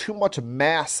has too much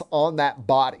mass on that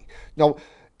body. Now,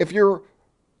 if you're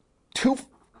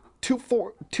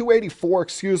 284,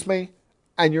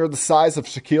 and you're the size of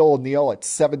Shaquille O'Neal at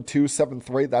 7'2",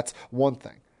 7'3", that's one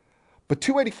thing. But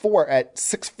 284 at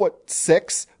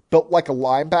 6'6", built like a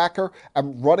linebacker,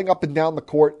 and running up and down the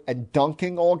court and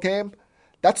dunking all game,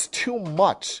 that's too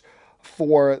much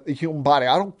for the human body.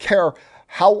 I don't care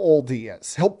how old he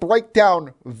is. He'll break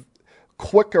down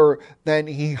quicker than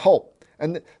he hoped.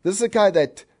 And this is a guy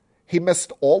that he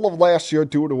missed all of last year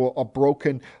due to a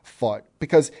broken foot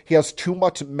because he has too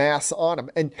much mass on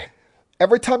him. And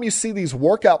every time you see these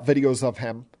workout videos of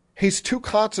him, he's too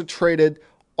concentrated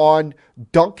on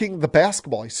dunking the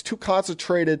basketball. He's too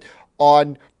concentrated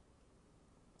on,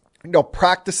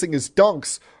 practicing his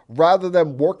dunks rather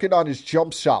than working on his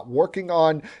jump shot, working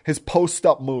on his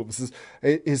post-up moves,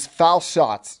 his foul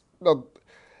shots.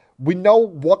 We know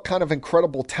what kind of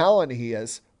incredible talent he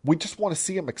is. We just want to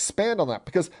see him expand on that,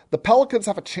 because the Pelicans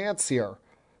have a chance here,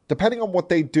 depending on what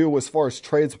they do as far as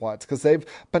trades-wise, because they've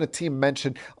been a team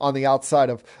mentioned on the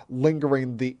outside of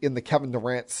lingering in the Kevin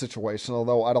Durant situation,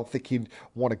 although I don't think he'd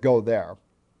want to go there.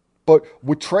 But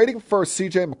with trading for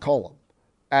CJ McCollum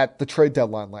at the trade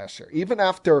deadline last year, even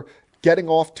after getting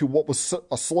off to what was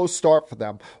a slow start for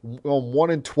them on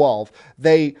 1-12,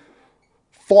 they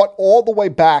fought all the way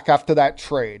back after that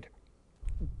trade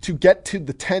to get to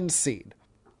the 10 seed.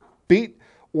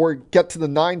 Get to the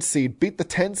 9 seed, beat the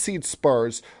 10 seed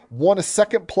Spurs, won a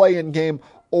second play-in game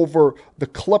over the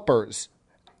Clippers,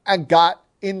 and got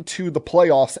into the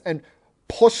playoffs and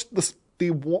pushed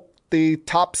the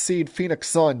top seed Phoenix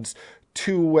Suns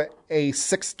to a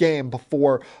 6th game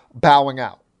before bowing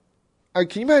out. Can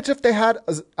you imagine if they had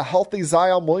a healthy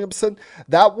Zion Williamson?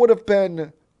 That would have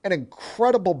been an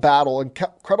incredible battle,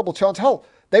 incredible challenge. Hell,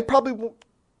 they probably,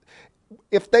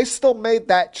 if they still made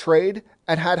that trade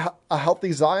and had a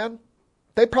healthy Zion,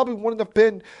 they probably wouldn't have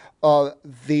been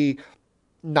the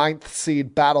 9th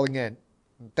seed battling in.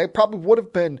 They probably would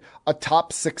have been a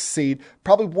top 6 seed,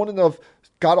 probably wouldn't have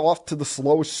got off to the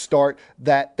slowest start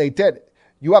that they did.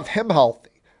 You have him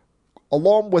healthy,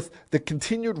 along with the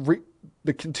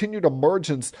continued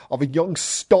emergence of a young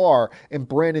star in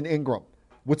Brandon Ingram,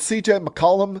 with CJ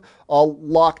McCollum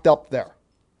locked up there.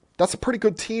 That's a pretty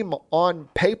good team on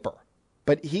paper.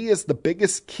 But he is the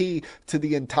biggest key to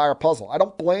the entire puzzle. I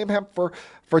don't blame him for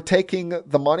taking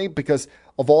the money, because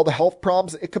of all the health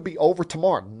problems, it could be over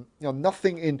tomorrow.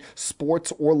 Nothing in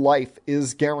sports or life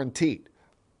is guaranteed.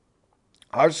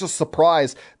 I was just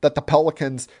surprised that the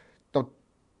Pelicans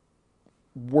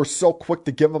were so quick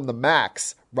to give him the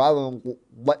max rather than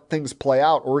let things play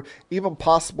out, or even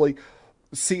possibly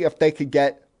see if they could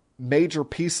get major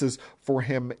pieces for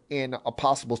him in a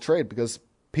possible trade, because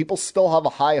people still have a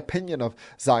high opinion of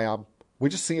Zion. We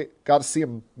just got to see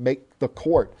him make the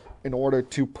court in order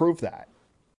to prove that.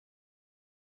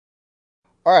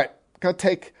 All right, going to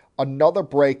take another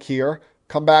break here,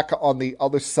 come back on the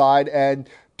other side, and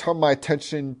turn my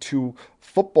attention to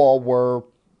football, where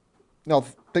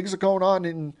things are going on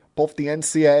in both the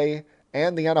NCAA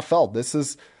and the NFL. This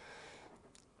is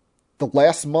the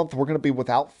last month we're going to be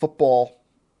without football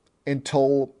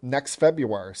until next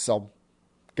February. So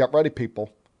get ready,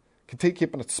 people. Continue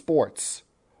keeping it sports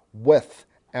with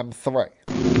M3.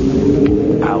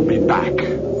 I'll be back.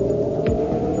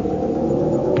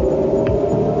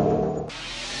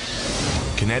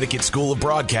 Connecticut School of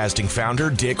Broadcasting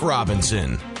founder Dick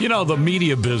Robinson. The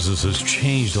media business has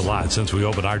changed a lot since we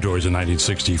opened our doors in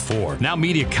 1964. Now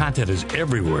media content is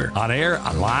everywhere. On air,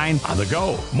 online, on the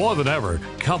go. More than ever,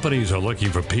 companies are looking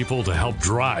for people to help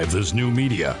drive this new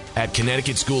media. At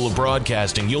Connecticut School of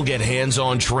Broadcasting, you'll get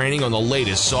hands-on training on the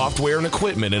latest software and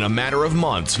equipment in a matter of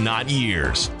months, not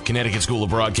years. Connecticut School of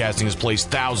Broadcasting has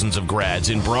placed thousands of grads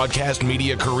in broadcast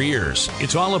media careers.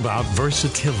 It's all about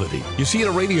versatility. You see, at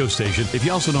a radio station, if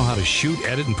you also know how to shoot,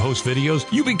 edit, and post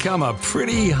videos, you become a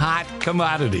pretty hot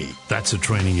commodity. That's the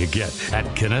training you get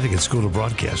at Connecticut School of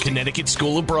Broadcasting. Connecticut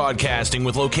School of Broadcasting,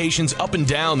 with locations up and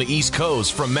down the East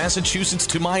Coast from Massachusetts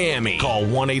to Miami. Call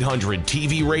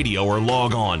 1-800-TV-RADIO or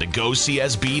log on to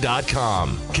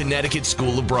GoCSB.com. Connecticut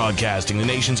School of Broadcasting, the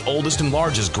nation's oldest and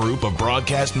largest group of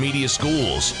broadcast media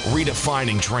schools,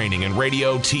 redefining training in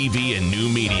radio, TV, and new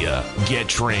media. Get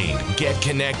trained. Get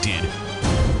connected.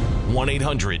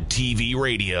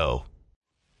 1-800-TV-RADIO.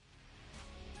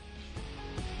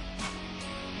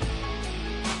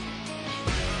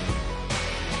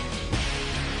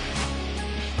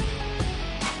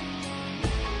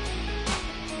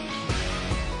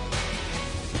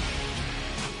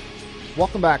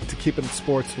 Welcome back to Keeping It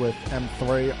Sports with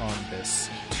M3 on this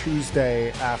Tuesday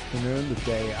afternoon, the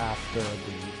day after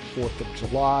the 4th of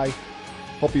July.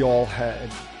 Hope you all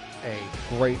had a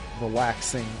great,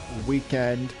 relaxing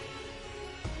weekend.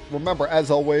 Remember, as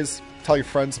always, tell your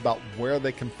friends about where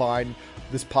they can find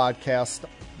this podcast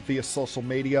via social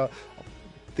media.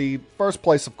 The first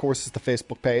place, of course, is the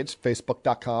Facebook page,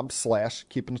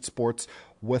 facebook.com/Keeping It Sports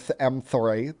with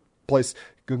M3. Place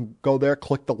you can go there,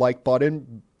 click the like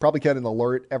button, probably get an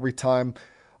alert every time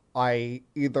I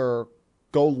either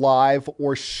go live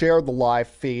or share the live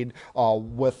feed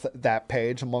with that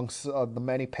page. Amongst the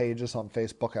many pages on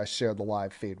Facebook I share the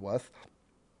live feed with.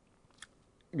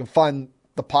 You can find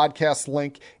the podcast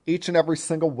link each and every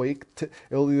single week.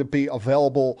 It'll either be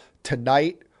available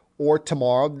tonight or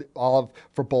tomorrow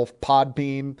for both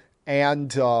Podbean and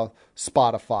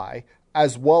Spotify,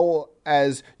 as well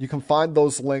as you can find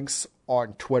those links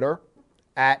on Twitter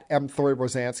at M3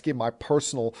 Rosansky, my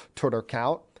personal Twitter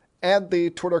account, and the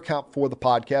Twitter account for the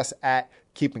podcast at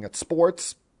Keeping It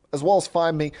Sports, as well as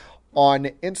find me on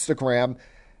Instagram,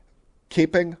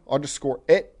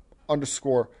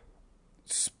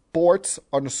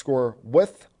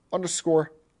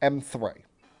 keeping_it_sports_with_M3.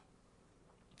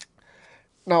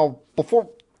 Now, before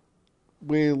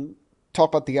we talk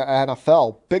about the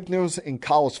NFL, big news in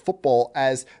college football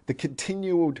as the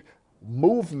continued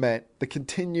movement, the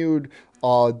continued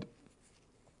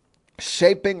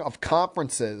shaping of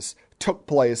conferences took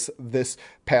place this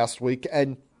past week.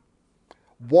 And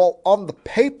while on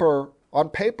paper,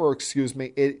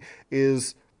 it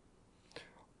is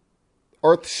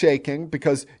earth-shaking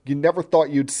because you never thought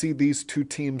you'd see these two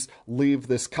teams leave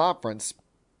this conference,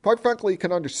 quite frankly, you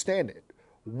can understand it.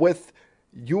 With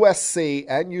USC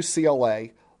and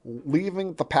UCLA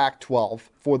leaving the Pac-12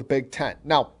 for the Big Ten.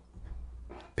 Now,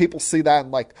 people see that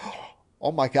and like,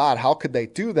 oh my God, how could they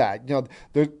do that? You know,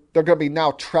 they're going to be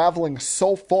now traveling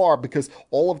so far because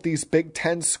all of these Big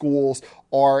Ten schools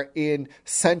are in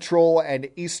Central and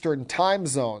Eastern time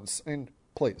zones. And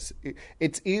please,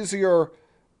 it's easier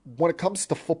when it comes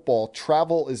to football.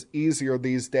 Travel is easier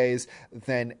these days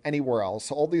than anywhere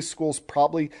else. All these schools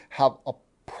probably have a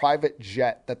private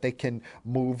jet that they can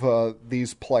move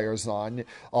these players on,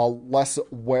 less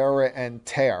wear and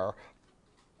tear.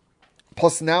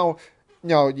 Plus now, you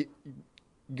know,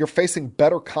 you're facing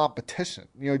better competition.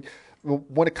 You know,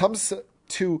 when it comes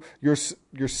to your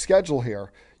schedule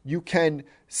here, you can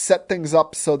set things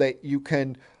up so that you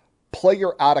can play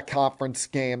your out-of-conference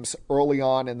games early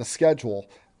on in the schedule,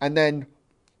 and then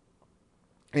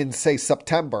in, say,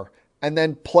 September, and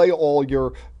then play all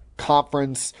your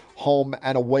conference home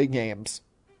and away games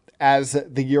as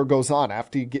the year goes on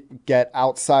after you get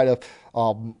outside of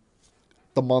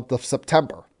the month of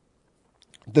September.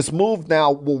 This move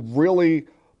now will really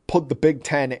put the Big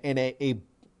Ten in a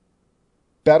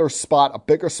better spot, a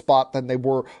bigger spot than they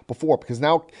were before, because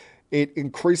now it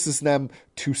increases them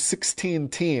to 16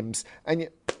 teams. And you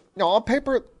know, on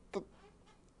paper,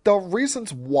 the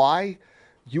reasons why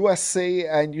USC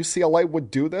and UCLA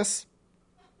would do this,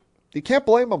 you can't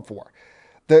blame them for.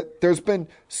 There's been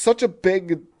such a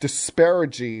big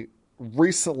disparity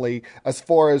recently as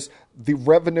far as the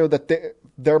revenue that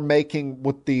they're making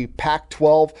with the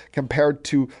Pac-12 compared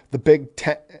to the Big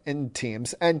Ten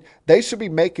teams. And they should be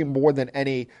making more than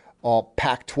any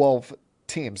Pac-12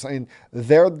 teams. I mean,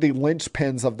 they're the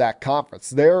linchpins of that conference.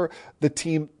 They're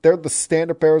the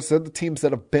standard bearers. They're the teams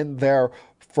that have been there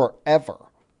forever.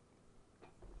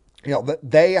 You know,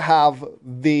 they have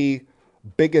the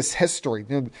biggest history.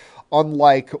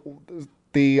 Unlike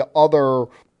the other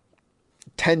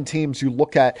 10 teams you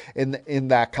look at in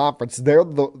that conference, they're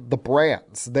the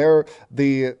brands. They're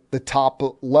the top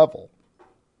level.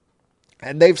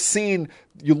 And they've seen,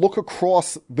 you look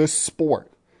across this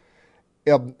sport,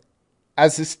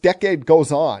 as this decade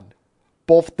goes on,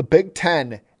 both the Big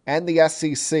Ten and the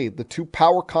SEC, the two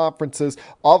power conferences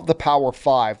of the Power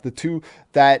Five, the two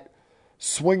that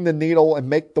swing the needle and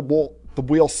make the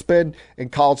wheel spin in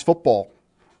college football,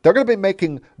 they're going to be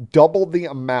making double the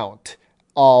amount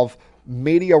of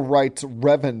media rights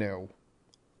revenue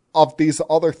of these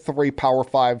other three Power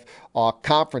Five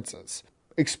conferences.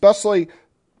 Especially,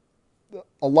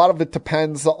 a lot of it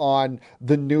depends on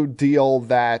the new deal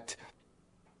that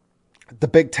the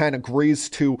Big Ten agrees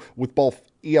to with both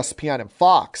ESPN and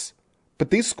Fox.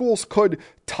 But these schools could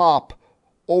top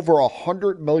over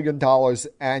 $100 million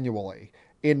annually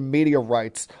in media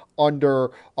rights under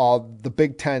the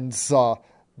Big Ten's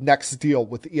next deal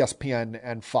with ESPN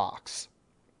and Fox.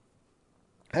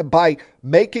 And by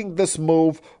making this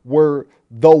move where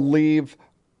they'll leave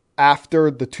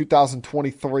after the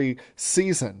 2023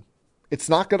 season, it's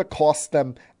not going to cost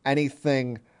them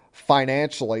anything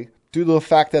financially due to the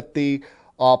fact that the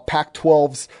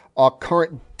Pac-12's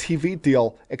current TV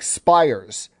deal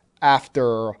expires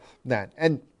after then.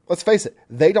 And let's face it,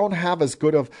 they don't have as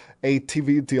good of a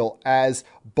TV deal as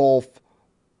both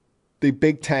the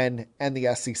Big Ten and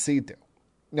the SEC do.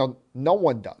 No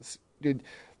one does.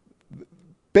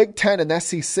 Big Ten and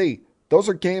SEC, those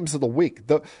are games of the week.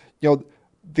 The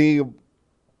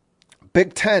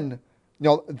Big Ten,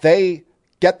 they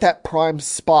get that prime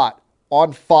spot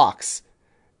on Fox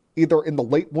either in the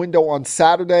late window on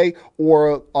Saturday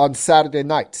or on Saturday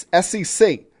nights.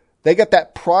 SEC, they get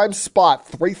that prime spot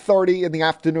 3:30 in the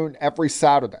afternoon every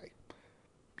Saturday.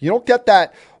 You don't get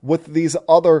that with these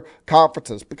other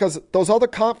conferences because those other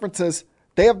conferences,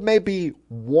 they have maybe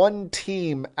one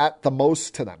team at the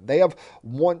most to them. They have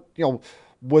one,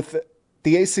 with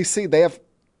the ACC, they have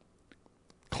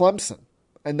Clemson,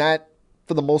 and that,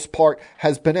 for the most part,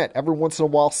 has been it. Every once in a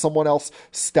while, someone else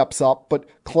steps up, but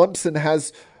Clemson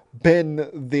has been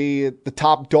the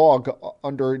top dog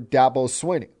under Dabo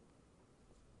Swinney.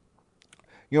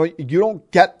 You don't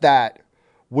get that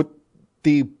with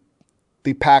the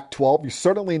Pac-12. You're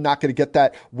certainly not going to get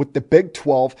that with the Big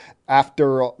 12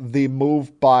 after the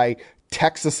move by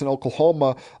Texas and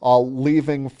Oklahoma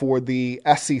leaving for the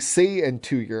SEC in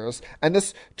 2 years. And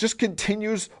this just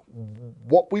continues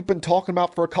what we've been talking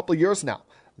about for a couple of years now,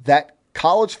 that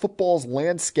college football's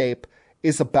landscape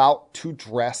is about to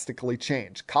drastically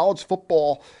change. College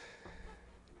football,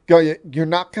 you're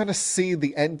not going to see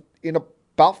the end in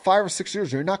about 5 or 6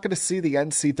 years. You're not going to see the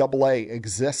NCAA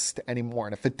exist anymore.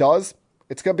 And if it does,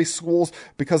 it's going to be schools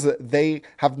because they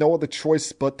have no other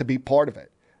choice but to be part of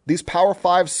it. These Power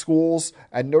 5 schools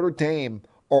and Notre Dame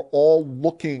are all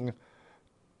looking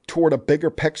toward a bigger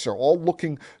picture, all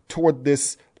looking toward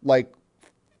this 4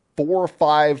 or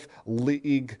 5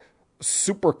 league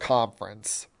super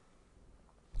conference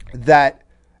that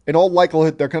in all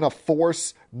likelihood they're going to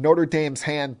force Notre Dame's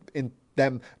hand in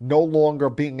them no longer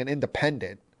being an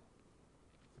independent.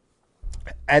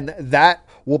 And that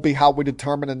will be how we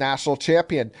determine a national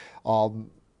champion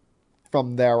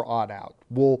from there on out.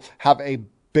 We'll have a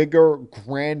bigger,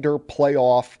 grander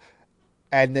playoff,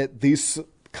 and that these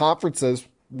conferences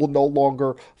will no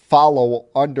longer follow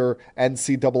under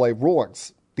NCAA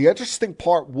rulings. The interesting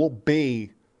part will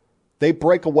be they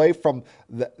break away from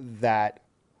that.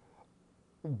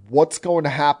 What's going to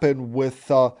happen with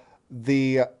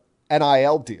the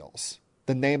NIL deals,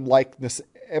 the name, likeness,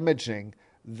 imaging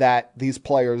that these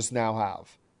players now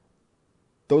have?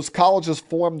 Those colleges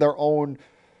form their own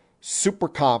super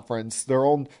conference, their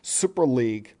own super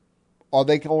league. Are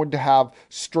they going to have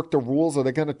stricter rules? Are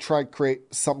they going to try and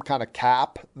create some kind of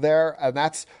cap there? And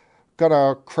that's going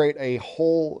to create a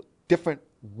whole different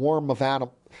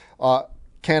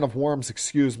can of worms,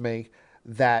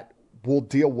 that we'll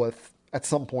deal with at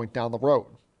some point down the road.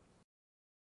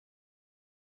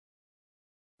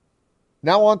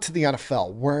 Now on to the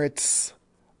NFL, where it's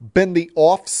been the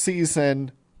off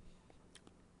season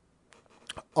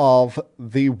of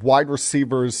the wide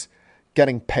receivers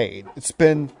getting paid. It's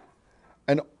been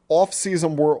an off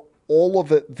season where all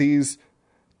of these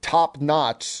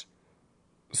top-notch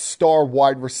star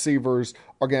wide receivers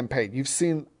are getting paid. You've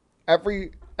seen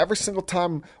every single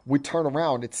time we turn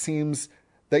around, it seems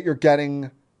that you're getting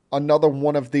another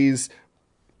one of these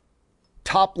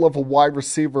top-level wide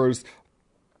receivers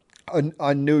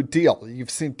a new deal. You've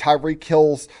seen Tyreek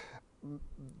Hill's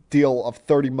deal of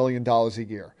 $30 million a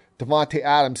year. Devontae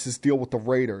Adams, his deal with the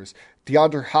Raiders.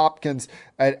 DeAndre Hopkins,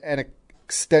 an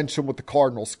extension with the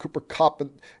Cardinals. Cooper Kupp, an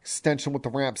extension with the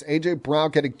Rams. A.J.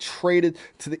 Brown getting traded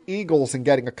to the Eagles and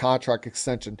getting a contract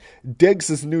extension.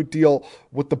 Diggs' new deal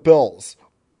with the Bills.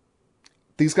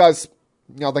 These guys,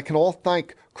 they can all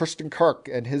thank Christian Kirk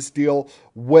and his deal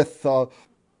with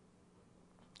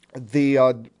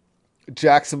the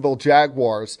Jacksonville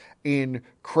Jaguars in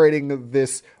creating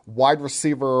this wide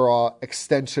receiver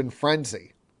extension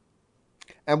frenzy.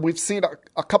 And we've seen there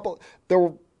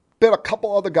have been a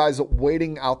couple other guys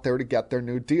waiting out there to get their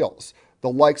new deals. The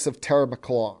likes of Terry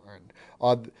McLaurin,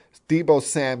 Deebo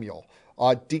Samuel,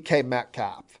 DK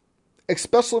Metcalf.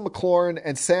 Especially McLaurin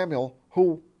and Samuel,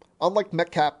 who, unlike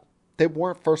Metcalf, they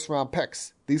weren't first-round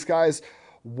picks. These guys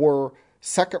were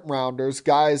second-rounders,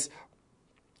 guys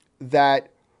that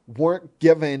weren't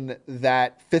given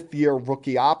that fifth-year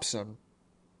rookie option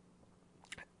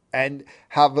and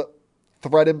have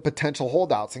threatened potential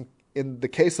holdouts. In the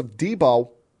case of Deebo,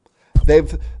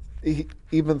 they've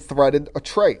even threatened a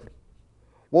trade.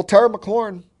 Well, Terry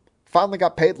McLaurin finally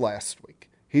got paid last week.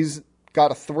 He's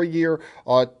got a 3-year,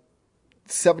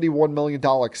 $71 million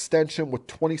extension with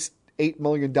 $28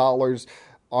 million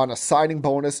on a signing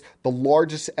bonus, the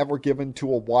largest ever given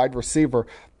to a wide receiver.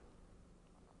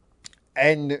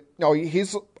 And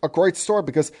he's a great story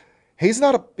because he's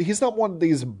not one of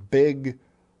these big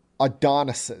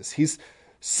Adonises. He's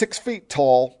 6 feet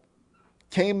tall,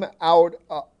 came out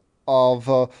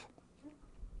of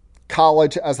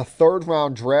college as a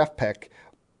third-round draft pick,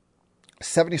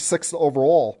 76th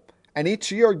overall. And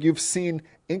each year you've seen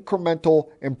incremental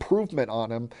improvement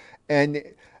on him and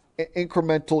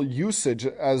incremental usage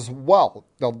as well.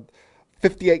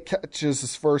 58 catches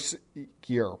his first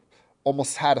year,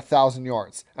 almost had 1,000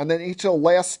 yards. And then each of the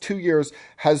last 2 years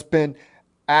has been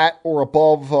at or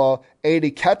above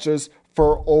 80 catches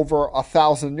for over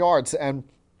 1,000 yards, and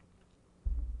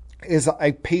is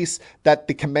a piece that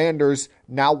the Commanders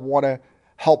now want to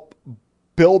help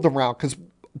build around, because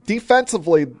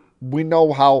defensively we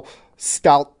know how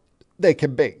stout they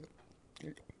can be.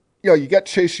 You get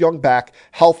Chase Young back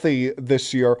healthy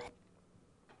this year.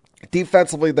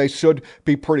 Defensively, they should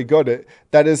be pretty good.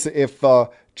 That is, if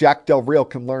Jack Del Rio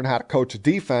can learn how to coach a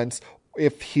defense,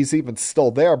 if he's even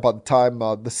still there by the time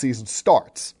the season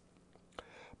starts.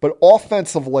 But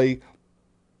offensively,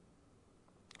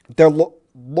 they're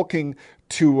looking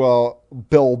to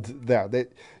build there.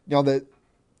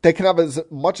 They can have as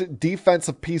much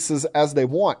defensive pieces as they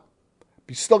want.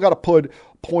 You still got to put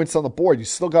points on the board. You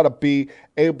still got to be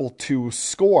able to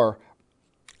score.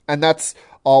 And that's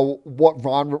what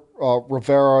Ron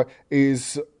Rivera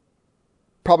is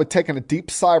probably taking a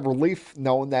deep sigh of relief,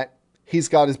 knowing that he's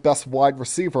got his best wide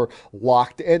receiver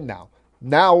locked in now.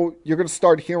 Now you're going to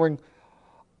start hearing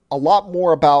a lot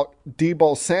more about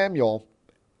Deebo Samuel,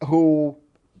 who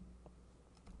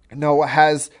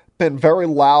has been very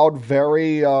loud,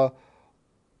 very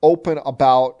open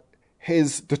about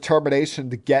his determination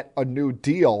to get a new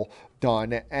deal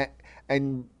done.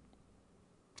 And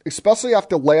especially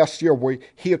after last year where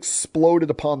he exploded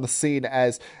upon the scene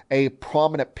as a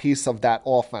prominent piece of that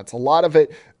offense. A lot of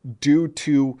it due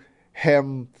to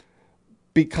him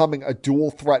becoming a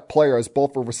dual threat player as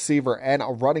both a receiver and a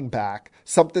running back,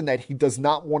 something that he does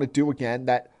not want to do again.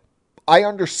 That I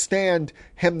understand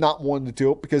him not wanting to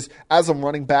do it, because as a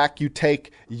running back, you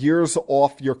take years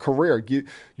off your career. You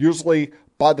usually,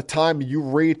 by the time you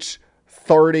reach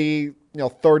 30,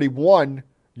 31,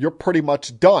 you're pretty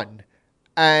much done.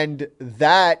 And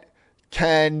that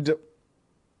can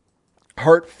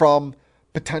hurt from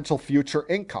potential future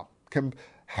income, can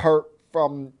hurt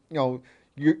from,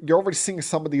 you're already seeing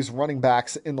some of these running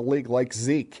backs in the league like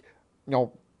Zeke,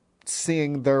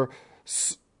 seeing their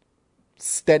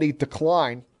steady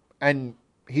decline, and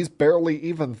he's barely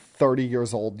even 30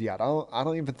 years old yet. I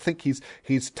don't even think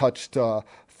he's touched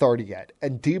 30 yet.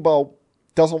 And Deebo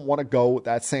doesn't want to go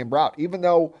that same route, even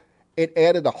though it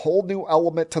added a whole new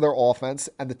element to their offense,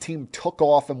 and the team took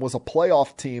off and was a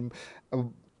playoff team,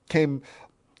 came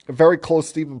very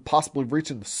close to even possibly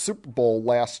reaching the Super Bowl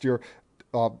last year,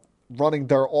 running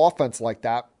their offense like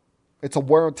that. It's a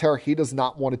wear and tear he does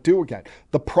not want to do again.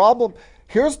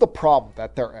 Here's the problem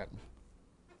that they're in.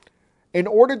 In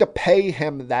order to pay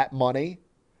him that money,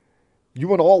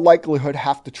 you in all likelihood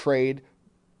have to trade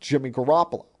Jimmy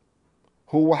Garoppolo,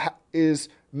 who is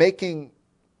making,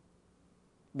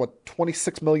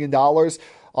 $26 million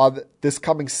this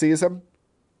coming season.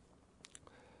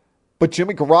 But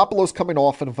Jimmy Garoppolo's coming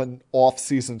off of an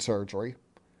off-season surgery.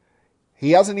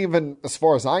 He hasn't even, as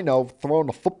far as I know, thrown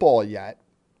a football yet.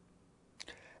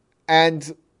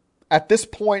 And at this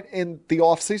point in the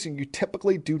offseason, you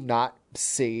typically do not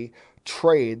see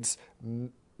trades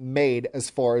made as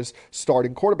far as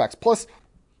starting quarterbacks. Plus,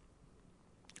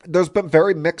 there's been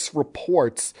very mixed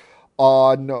reports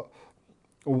on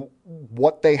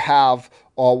what they have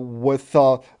with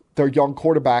their young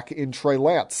quarterback in Trey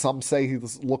Lance. Some say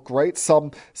he's looked great.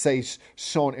 Some say he's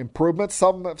shown improvement.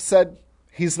 Some have said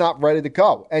he's not ready to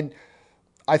go. And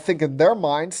I think in their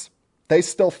minds, they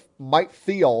still might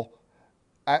feel,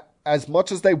 as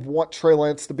much as they want Trey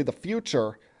Lance to be the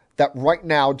future, that right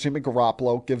now Jimmy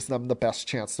Garoppolo gives them the best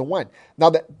chance to win. Now,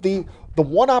 the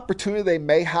one opportunity they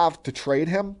may have to trade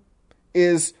him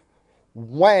is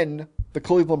when the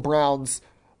Cleveland Browns,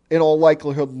 in all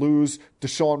likelihood, lose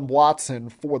Deshaun Watson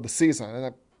for the season.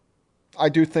 And I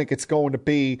do think it's going to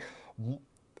be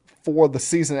for the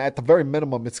season. At the very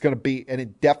minimum, it's going to be an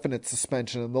indefinite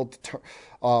suspension, and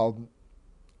they'll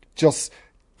just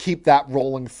keep that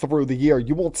rolling through the year.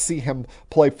 You won't see him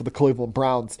play for the Cleveland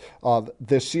Browns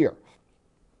this year.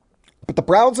 But the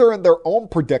Browns are in their own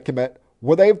predicament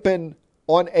where they've been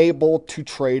unable to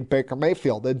trade Baker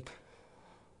Mayfield. And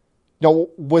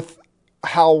with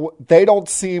how they don't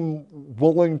seem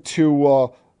willing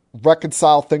to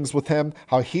reconcile things with him,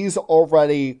 how he's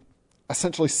already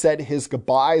essentially said his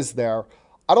goodbyes there.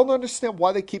 I don't understand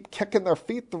why they keep kicking their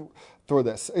feet through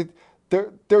this.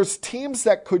 There's teams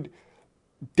that could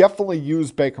definitely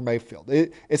use Baker Mayfield.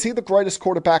 Is he the greatest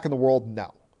quarterback in the world?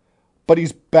 No. But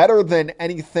he's better than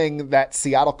anything that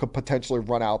Seattle could potentially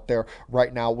run out there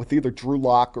right now with either Drew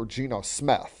Lock or Geno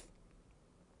Smith.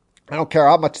 I don't care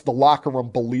how much the locker room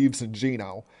believes in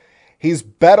Geno. He's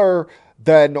better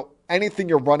than anything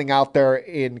you're running out there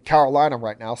in Carolina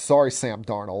right now. Sorry, Sam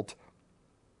Darnold.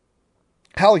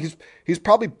 Hell, he's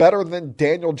probably better than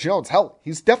Daniel Jones. Hell,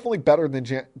 he's definitely better than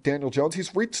Daniel Jones.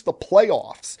 He's reached the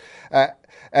playoffs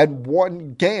and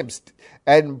won games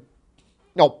and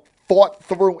fought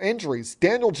through injuries.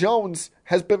 Daniel Jones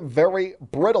has been very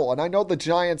brittle, and I know the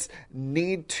Giants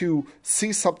need to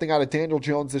see something out of Daniel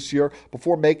Jones this year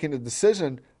before making a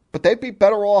decision, but they'd be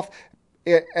better off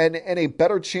and a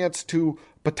better chance to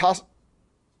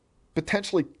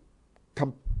potentially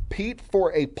compete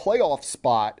for a playoff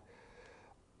spot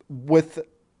with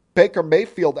Baker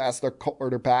Mayfield as their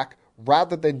quarterback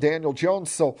rather than Daniel Jones.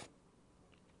 So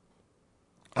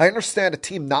I understand a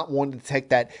team not wanting to take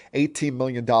that $18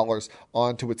 million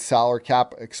onto its salary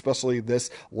cap, especially this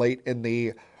late in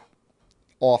the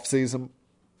offseason.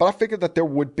 But I figured that there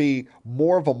would be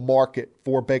more of a market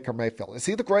for Baker Mayfield. Is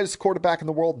he the greatest quarterback in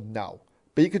the world? No.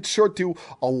 But he could sure do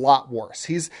a lot worse.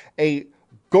 He's a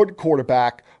good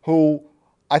quarterback who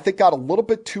I think got a little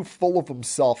bit too full of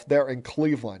himself there in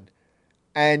Cleveland.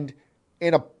 And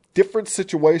in a different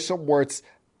situation where it's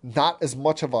not as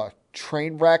much of a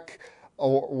train wreck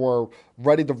or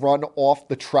ready to run off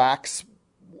the tracks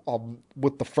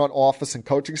with the front office and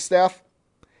coaching staff,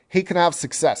 he can have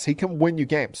success. He can win you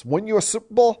games. Win you a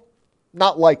Super Bowl?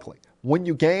 Not likely. Win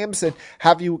you games and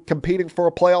have you competing for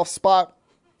a playoff spot?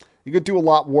 You could do a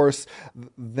lot worse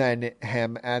than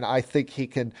him, and I think he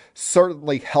can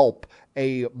certainly help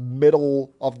a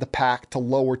middle-of-the-pack to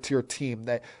lower-tier team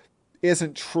that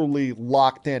isn't truly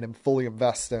locked in and fully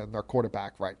invested in their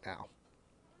quarterback right now.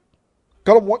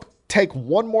 Going to take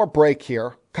one more break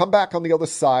here, come back on the other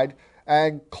side,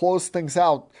 and close things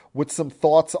out with some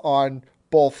thoughts on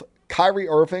both Kyrie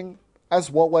Irving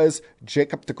as well as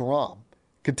Jacob deGrom.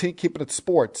 Continue keeping it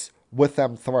sports with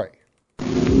M3.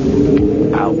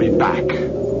 I'll be back.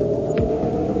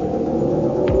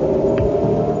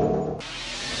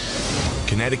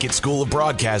 Connecticut School of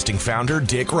Broadcasting founder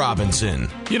Dick Robinson.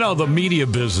 You know, the media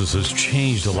business has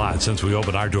changed a lot since we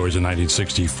opened our doors in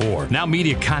 1964. Now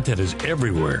media content is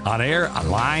everywhere. On air,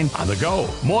 online, on the go.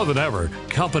 More than ever,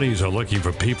 companies are looking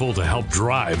for people to help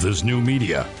drive this new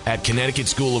media. At Connecticut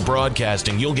School of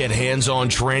Broadcasting, you'll get hands-on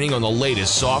training on the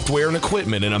latest software and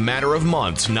equipment in a matter of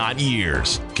months, not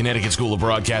years. Connecticut School of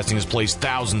Broadcasting has placed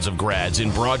thousands of grads in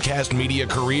broadcast media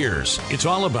careers. It's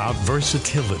all about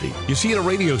versatility. You see, at a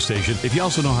radio station, if you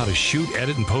also know how to shoot,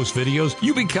 edit, and post videos,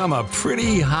 you become a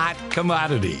pretty hot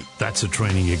commodity. That's the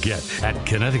training you get at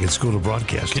Connecticut School of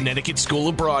Broadcasting. Connecticut School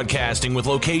of Broadcasting with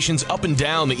locations up and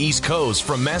down the East Coast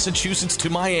from Massachusetts to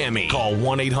Miami. Call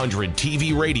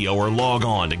 1-800-TV-RADIO or log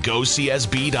on to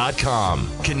GoCSB.com.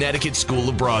 Connecticut School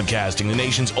of Broadcasting, the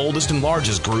nation's oldest and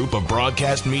largest group of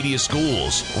broadcast media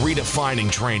schools.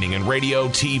 Redefining training in radio,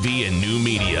 TV, and new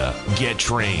media. Get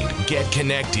trained. Get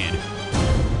connected.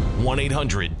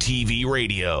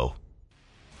 1-800-TV-RADIO.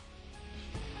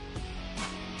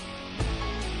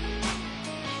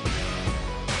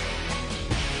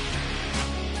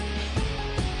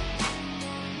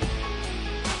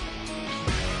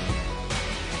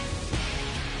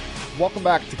 Welcome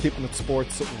back to Keeping It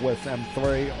Sports with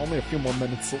M3. Only a few more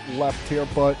minutes left here,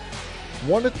 but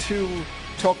wanted to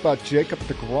talk about Jacob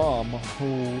deGrom,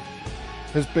 who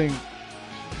has been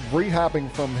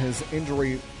rehabbing from his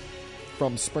injury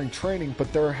from spring training,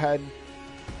 but there had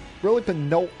really been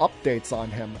no updates on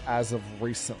him as of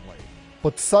recently.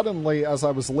 But suddenly, as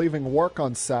I was leaving work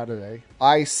on Saturday,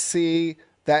 I see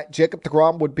that Jacob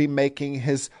deGrom would be making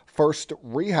his first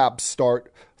rehab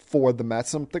start for the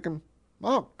Mets. I'm thinking,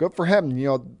 oh, good for him. You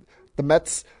know, the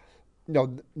Mets,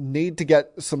 need to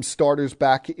get some starters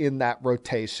back in that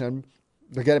rotation.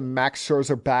 They're getting Max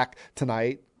Scherzer back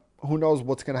tonight. Who knows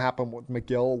what's going to happen with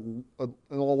McGill? In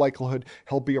all likelihood,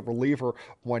 he'll be a reliever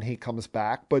when he comes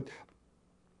back. But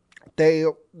they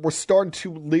were starting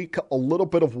to leak a little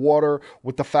bit of water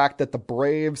with the fact that the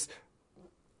Braves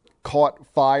caught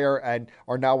fire and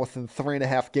are now within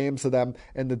 3.5 games of them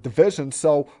in the division.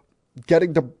 So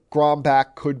getting deGrom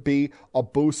back could be a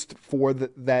boost for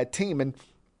that team. And,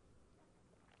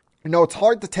 it's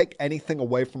hard to take anything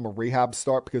away from a rehab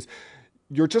start because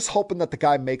you're just hoping that the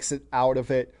guy makes it out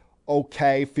of it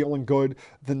okay, feeling good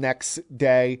the next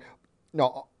day.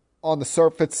 on the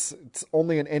surface, it's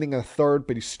only an inning and a third,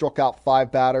 but he struck out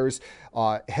 5 batters,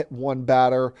 hit 1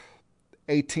 batter.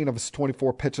 18 of his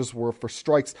 24 pitches were for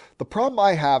strikes. The problem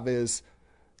I have is,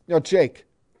 Jake,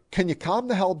 can you calm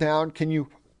the hell down? Can you,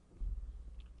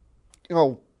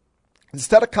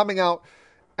 instead of coming out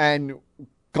and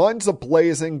guns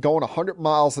a-blazing, going 100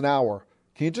 miles an hour,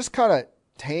 can you just kind of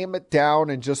tame it down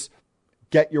and just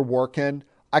get your work in?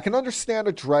 I can understand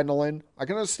adrenaline. I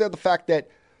can understand the fact that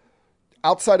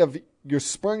outside of your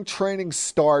spring training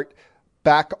start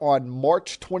back on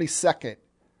March 22nd,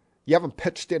 you haven't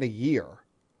pitched in a year.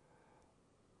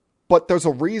 But there's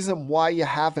a reason why you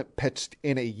haven't pitched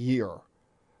in a year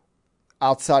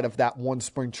outside of that one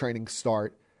spring training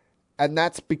start. And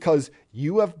that's because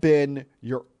you have been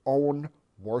your own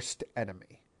worst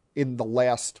enemy in the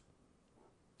last,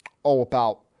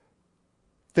 about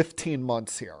 15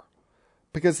 months here.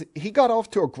 Because he got off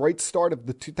to a great start of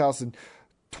the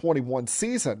 2021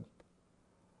 season,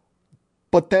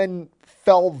 but then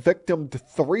fell victim to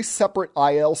 3 separate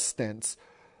IL stints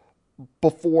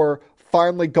before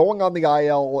finally going on the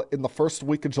IL in the first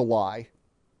week of July.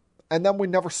 And then we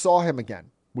never saw him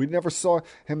again. We never saw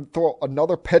him throw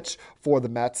another pitch for the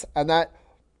Mets. And that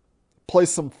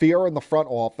placed some fear in the front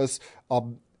office,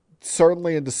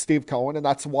 certainly into Steve Cohen. And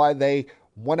that's why they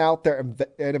went out there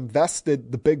and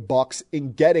invested the big bucks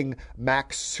in getting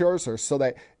Max Scherzer, so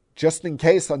that just in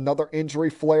case another injury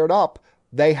flared up,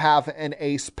 they have an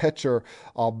ace pitcher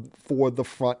for the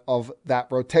front of that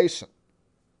rotation.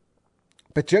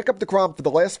 But Jacob deGrom, for the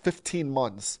last 15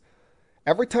 months,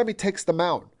 every time he takes the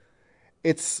mound,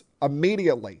 it's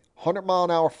immediately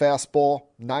 100-mile-an-hour fastball,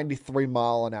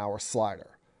 93-mile-an-hour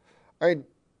slider. I mean,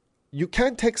 you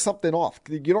can take something off.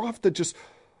 You don't have to just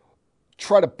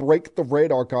try to break the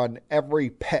radar gun every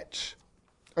pitch.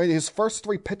 I mean, his first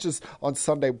 3 pitches on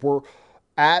Sunday were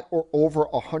at or over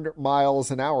 100 miles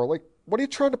an hour. Like, what are you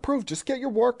trying to prove? Just get your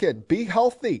work in. Be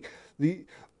healthy.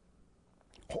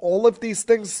 All of these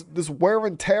things, this wear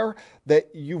and tear that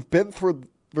you've been through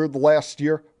the last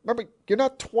year. Remember, you're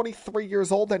not 23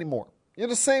 years old anymore. You're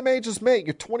the same age as me.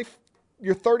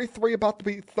 You're 33, about to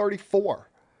be 34.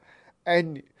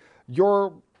 And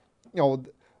you're,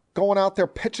 going out there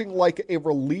pitching like a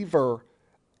reliever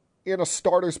in a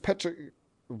starter's pitcher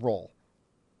role.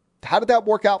 How did that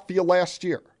work out for you last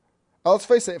year? Now, let's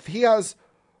face it, if he has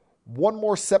one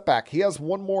more setback, he has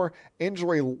one more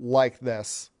injury like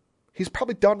this, he's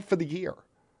probably done for the year.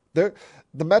 The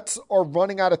Mets are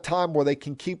running out of time where they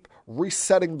can keep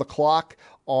resetting the clock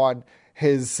on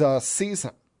his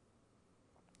season.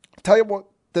 I'll tell you what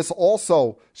this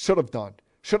also should have done.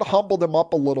 Should have humbled him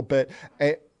up a little bit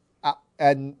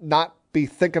and not be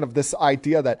thinking of this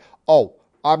idea that,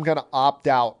 I'm going to opt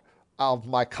out of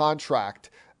my contract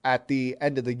at the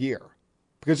end of the year.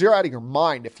 Because you're out of your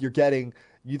mind if you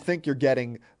think you're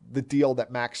getting the deal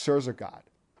that Max Scherzer got.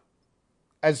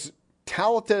 As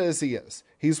talented as he is,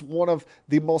 he's one of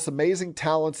the most amazing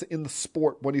talents in the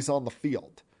sport when he's on the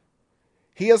field.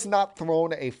 He has not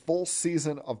thrown a full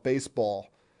season of baseball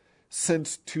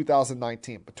since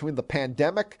 2019. Between the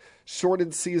pandemic,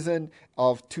 shortened season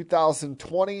of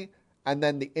 2020, and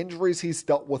then the injuries he's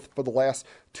dealt with for the last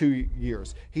 2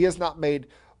 years. He has not made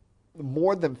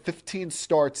more than 15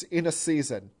 starts in a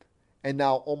season in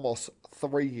now almost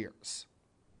 3 years.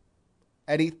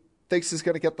 And he thinks he's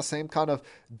going to get the same kind of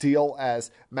deal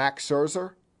as Max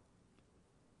Scherzer.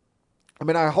 I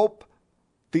mean, I hope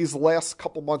these last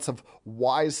couple months have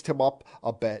wised him up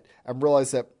a bit and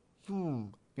realized that,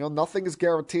 nothing is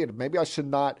guaranteed. Maybe I should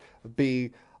not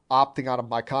be opting out of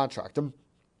my contract.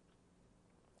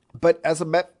 But as a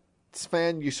Mets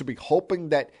fan, you should be hoping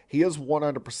that he is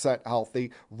 100%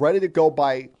 healthy, ready to go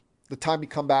by the time you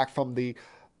come back from the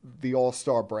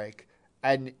All-Star break.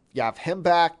 And you have him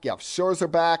back, you have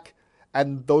Scherzer back,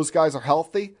 and those guys are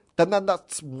healthy. Then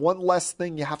that's one less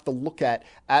thing you have to look at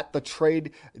the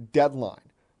trade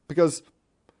deadline. Because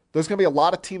there's going to be a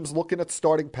lot of teams looking at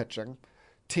starting pitching.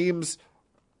 Teams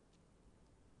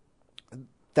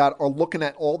that are looking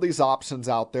at all these options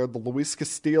out there, the Luis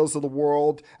Castillos of the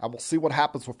world, and we'll see what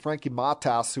happens with Frankie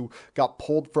Matas, who got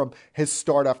pulled from his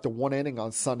start after 1 inning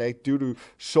on Sunday due to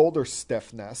shoulder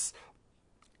stiffness.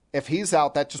 If he's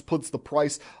out, that just puts the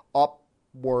price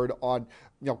upward on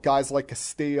guys like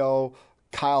Castillo,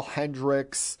 Kyle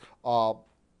Hendricks,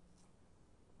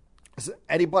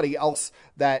 anybody else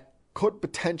that could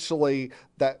potentially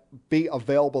that be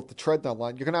available at the trade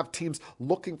deadline. You're going to have teams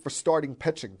looking for starting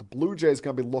pitching. The Blue Jays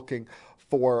going to be looking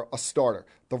for a starter.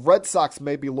 The Red Sox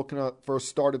may be looking for a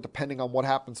starter depending on what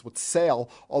happens with Sale,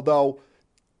 although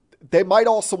they might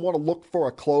also want to look for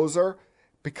a closer,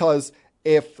 because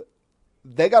if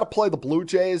they got to play the Blue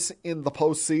Jays in the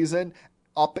postseason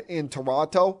up in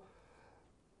Toronto.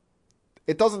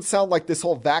 It doesn't sound like this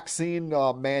whole vaccine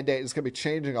mandate is going to be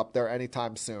changing up there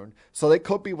anytime soon. So they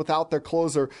could be without their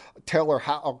closer, Taylor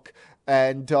Houck,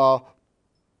 and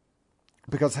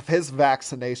because of his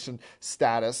vaccination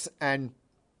status. And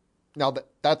now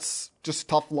that's just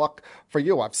tough luck for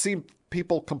you. I've seen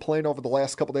people complain over the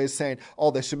last couple of days saying,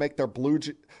 oh, they should make the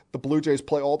Blue Jays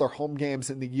play all their home games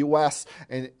in the U.S.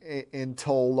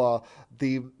 until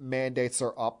the mandates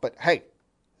are up. But hey,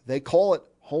 they call it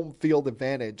home field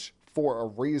advantage for a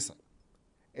reason.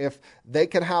 If they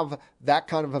can have that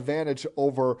kind of advantage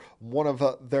over one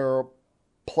of their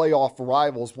playoff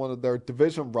rivals, one of their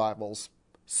division rivals,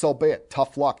 so be it.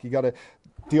 Tough luck. You got to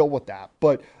deal with that.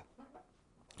 But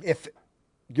if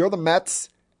you're the Mets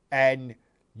and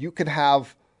you can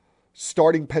have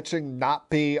starting pitching not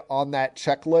be on that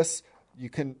checklist, you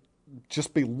can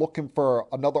just be looking for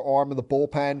another arm in the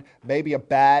bullpen, maybe a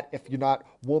bat if you're not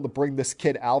willing to bring this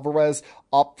kid Alvarez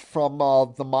up from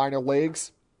the minor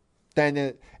leagues, then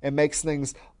it makes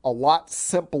things a lot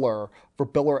simpler for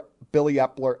Billy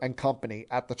Epler and company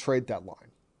at the trade deadline.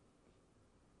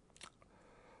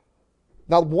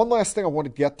 Now, one last thing I want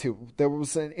to get to. There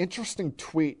was an interesting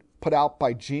tweet put out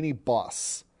by Jeannie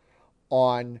Buss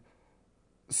on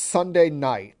Sunday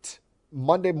night,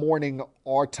 Monday morning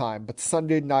our time, but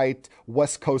Sunday night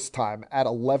West Coast time at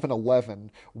 11:11,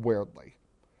 weirdly.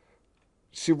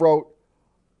 She wrote,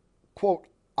 quote,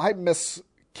 I miss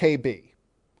KB.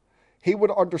 He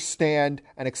would understand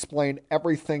and explain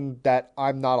everything that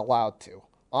I'm not allowed to.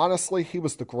 Honestly, he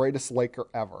was the greatest Laker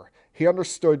ever. He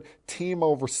understood team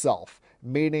over self,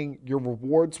 meaning your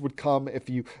rewards would come if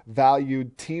you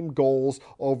valued team goals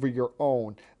over your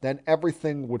own. Then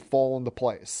everything would fall into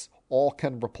place. All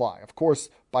can reply. Of course,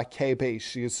 by KB,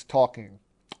 she is talking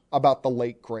about the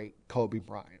late, great Kobe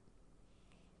Bryant.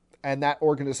 And that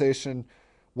organization,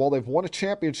 while they've won a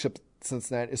championship since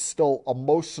then, is still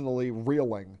emotionally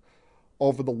reeling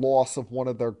over the loss of one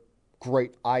of their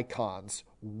great icons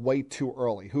way too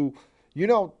early, who, you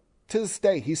know, to this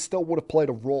day, he still would have played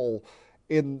a role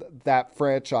in that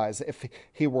franchise if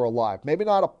he were alive. Maybe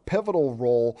not a pivotal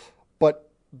role, but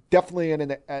definitely in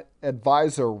an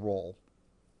advisor role.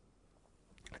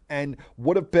 And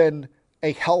would have been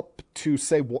a help to,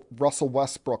 say, Russell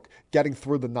Westbrook getting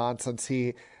through the nonsense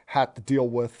he had to deal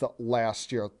with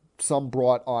last year. Some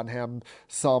brought on him,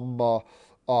 some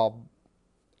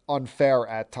unfair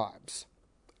at times.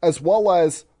 As well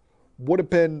as would have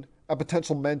been a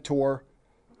potential mentor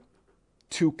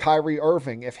to Kyrie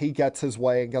Irving if he gets his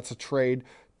way and gets a trade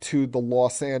to the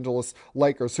Los Angeles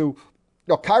Lakers, who, you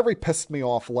know, Kyrie pissed me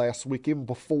off last week, even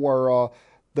before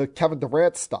the Kevin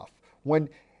Durant stuff. When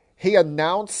he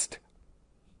announced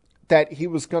that he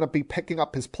was going to be picking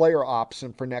up his player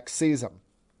option for next season,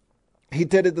 he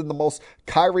did it in the most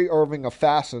Kyrie Irving of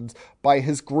fashions by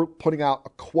his group putting out a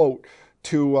quote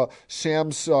to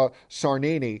Shams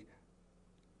Charania,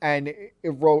 and it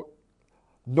wrote,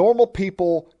 normal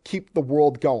people keep the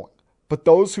world going, but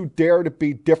those who dare to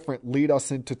be different lead us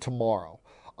into tomorrow.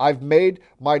 I've made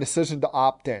my decision to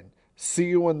opt in. See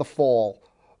you in the fall.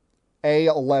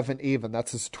 A11 even.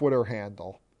 That's his Twitter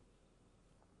handle.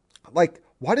 Like,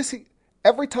 why does he,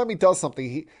 every time he does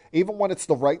something, even when it's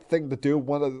the right thing to do,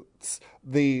 when it's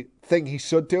the thing he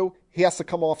should do, he has to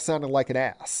come off sounding like an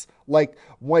ass. Like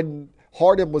when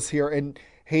Harden was here and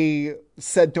he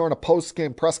said during a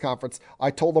post-game press conference, I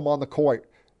told him on the court,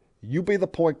 you be the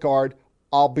point guard,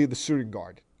 I'll be the shooting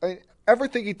guard. I mean,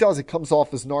 everything he does, he comes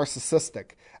off as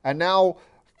narcissistic. And now,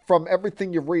 from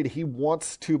everything you read, he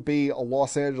wants to be a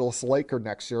Los Angeles Laker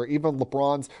next year. Even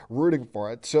LeBron's rooting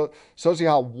for it. So shows you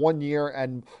how 1 year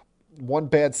and one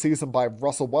bad season by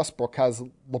Russell Westbrook has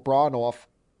LeBron off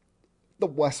the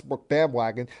Westbrook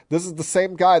bandwagon. This is the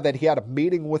same guy that he had a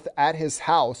meeting with at his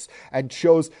house and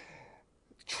chose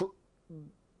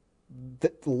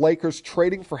the Lakers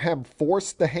trading for him,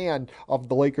 forced the hand of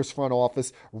the Lakers front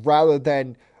office rather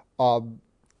than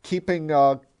keeping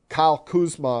Kyle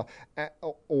Kuzma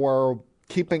or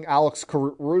keeping Alex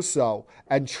Caruso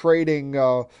and trading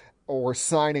or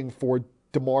signing for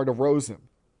DeMar DeRozan.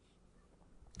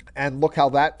 And look how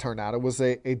that turned out. It was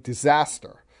a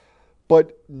disaster.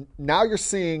 But now you're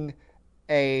seeing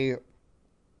a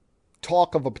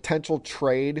talk of a potential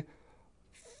trade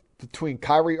between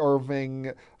Kyrie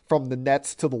Irving from the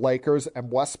Nets to the Lakers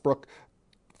and Westbrook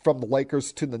from the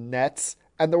Lakers to the Nets.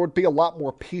 And there would be a lot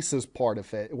more pieces part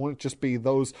of it. It wouldn't just be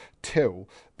those two.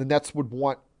 The Nets would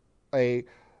want at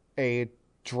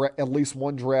least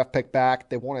one draft pick back.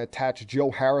 They want to attach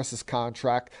Joe Harris's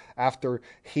contract after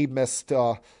he missed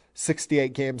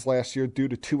 68 games last year due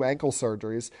to 2 ankle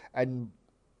surgeries and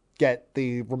get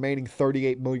the remaining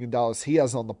 $38 million he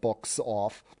has on the books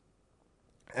off.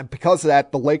 And because of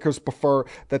that, the Lakers prefer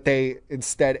that they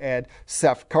instead add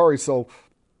Seth Curry. So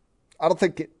I don't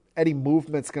think any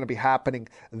movement's going to be happening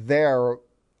there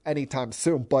anytime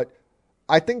soon. But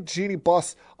I think Jeanie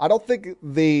Buss, I don't think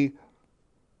the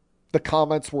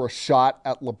comments were a shot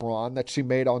at LeBron that she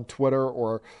made on Twitter,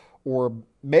 or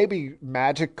maybe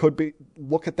Magic could be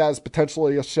look at that as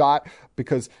potentially a shot,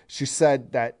 because she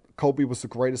said that Kobe was the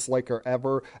greatest Laker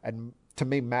ever, and to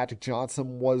me, Magic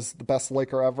Johnson was the best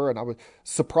Laker ever, and I was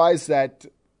surprised that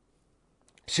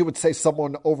she would say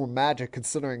someone over Magic,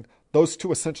 considering those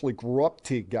two essentially grew up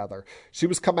together. She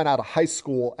was coming out of high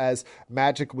school as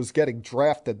Magic was getting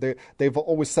drafted. They've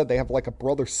always said they have like a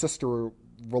brother-sister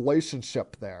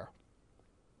relationship there.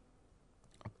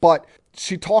 But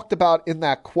she talked about in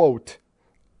that quote,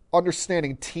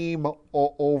 understanding team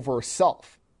over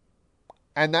self.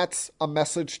 And that's a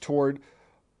message toward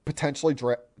potentially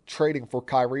trading for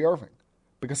Kyrie Irving.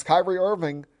 Because Kyrie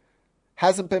Irving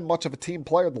hasn't been much of a team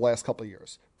player the last couple of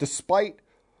years. Despite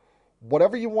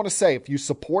whatever you want to say, if you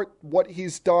support what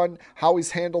he's done, how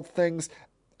he's handled things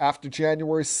after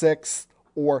January 6th,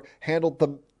 or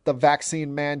handled the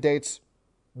vaccine mandates,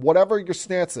 whatever your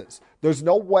stance is, there's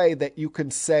no way that you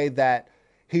can say that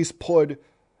he's put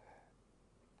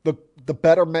the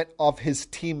betterment of his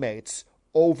teammates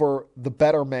over the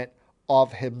betterment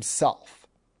of himself.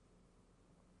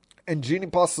 And Jeanie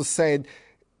Buss was saying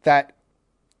that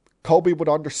Kobe would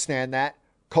understand that.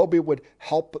 Kobe would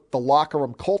help the locker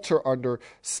room culture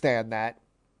understand that,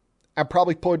 and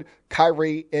probably put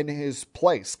Kyrie in his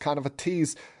place, kind of a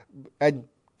tease. And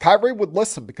Kyrie would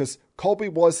listen because Kobe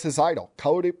was his idol.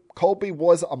 Kobe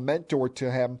was a mentor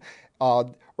to him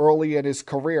early in his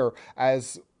career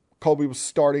as Kobe was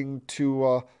starting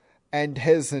to end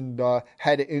his and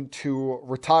head into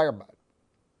retirement.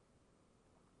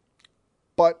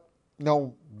 But,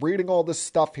 reading all this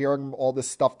stuff, hearing all this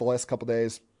stuff the last couple of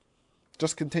days,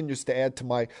 just continues to add to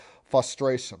my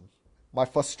frustration. My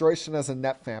frustration as a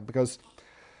Net fan, because,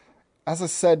 as I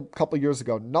said a couple of years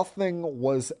ago, nothing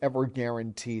was ever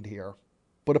guaranteed here,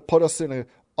 but it put us in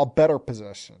a better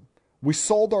position. We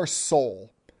sold our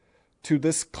soul to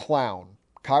this clown,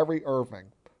 Kyrie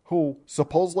Irving, who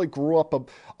supposedly grew up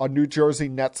a New Jersey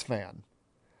Nets fan,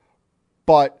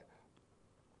 but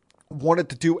wanted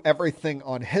to do everything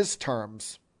on his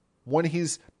terms when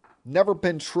he's never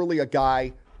been truly a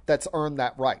guy that's earned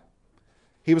that right.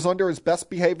 He was under his best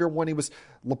behavior when he was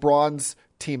LeBron's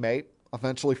teammate,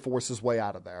 eventually forced his way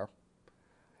out of there.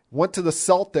 Went to the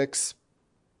Celtics,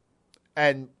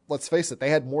 and let's face it, they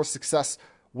had more success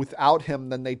without him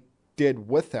than they did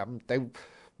with him. They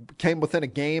came within a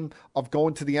game of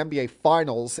going to the NBA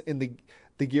Finals in the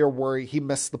year where he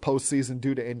missed the postseason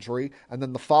due to injury, and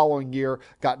then the following year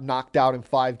got knocked out in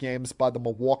 5 games by the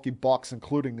Milwaukee Bucks,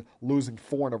 including losing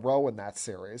 4 in a row in that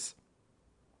series.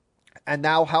 And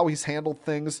now how he's handled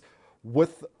things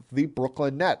with the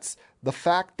Brooklyn Nets. The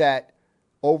fact that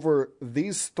over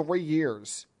these 3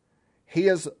 years, he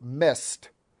has missed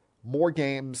more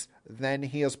games than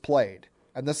he has played.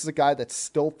 And this is a guy that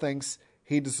still thinks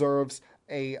he deserves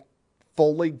a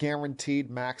fully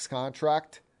guaranteed max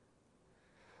contract.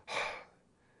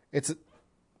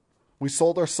 We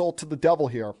sold our soul to the devil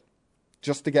here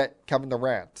just to get Kevin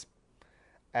Durant.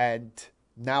 And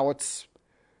now it's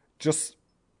just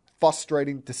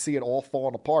frustrating to see it all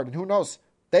falling apart. And who knows?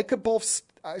 They could both,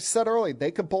 I said earlier,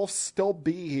 they could both still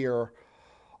be here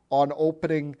on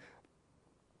opening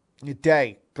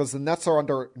day, because the Nets are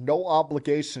under no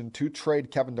obligation to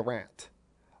trade Kevin Durant.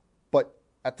 But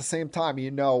at the same time,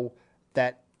 you know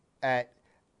that at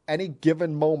any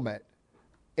given moment,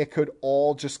 it could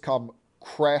all just come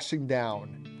crashing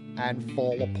down and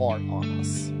fall apart on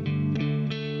us.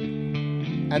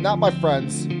 And that, my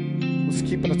friends, was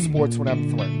Keeping It Sports with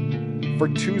M3 for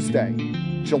Tuesday,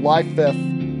 July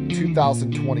 5th,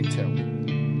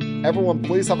 2022. Everyone,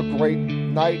 please have a great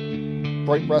night,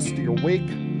 great rest of your week.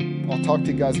 I'll talk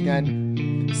to you guys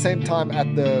again, same time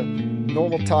at the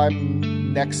normal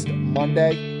time next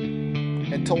Monday.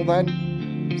 Until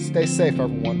then, stay safe,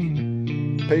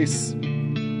 everyone. Peace.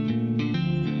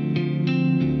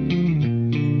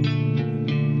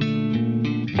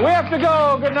 We have to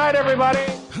go. Good night, everybody.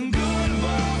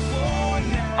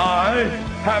 I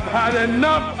have had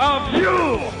enough of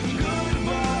you.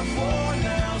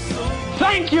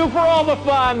 Thank you for all the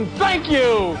fun. Thank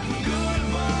you.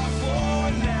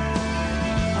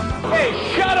 Hey,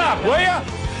 shut up, will ya?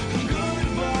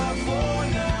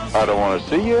 I don't want to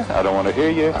see you. I don't want to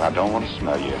hear you. I don't want to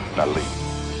smell you. Now leave.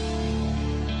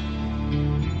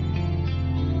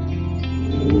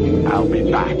 I'll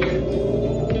be back.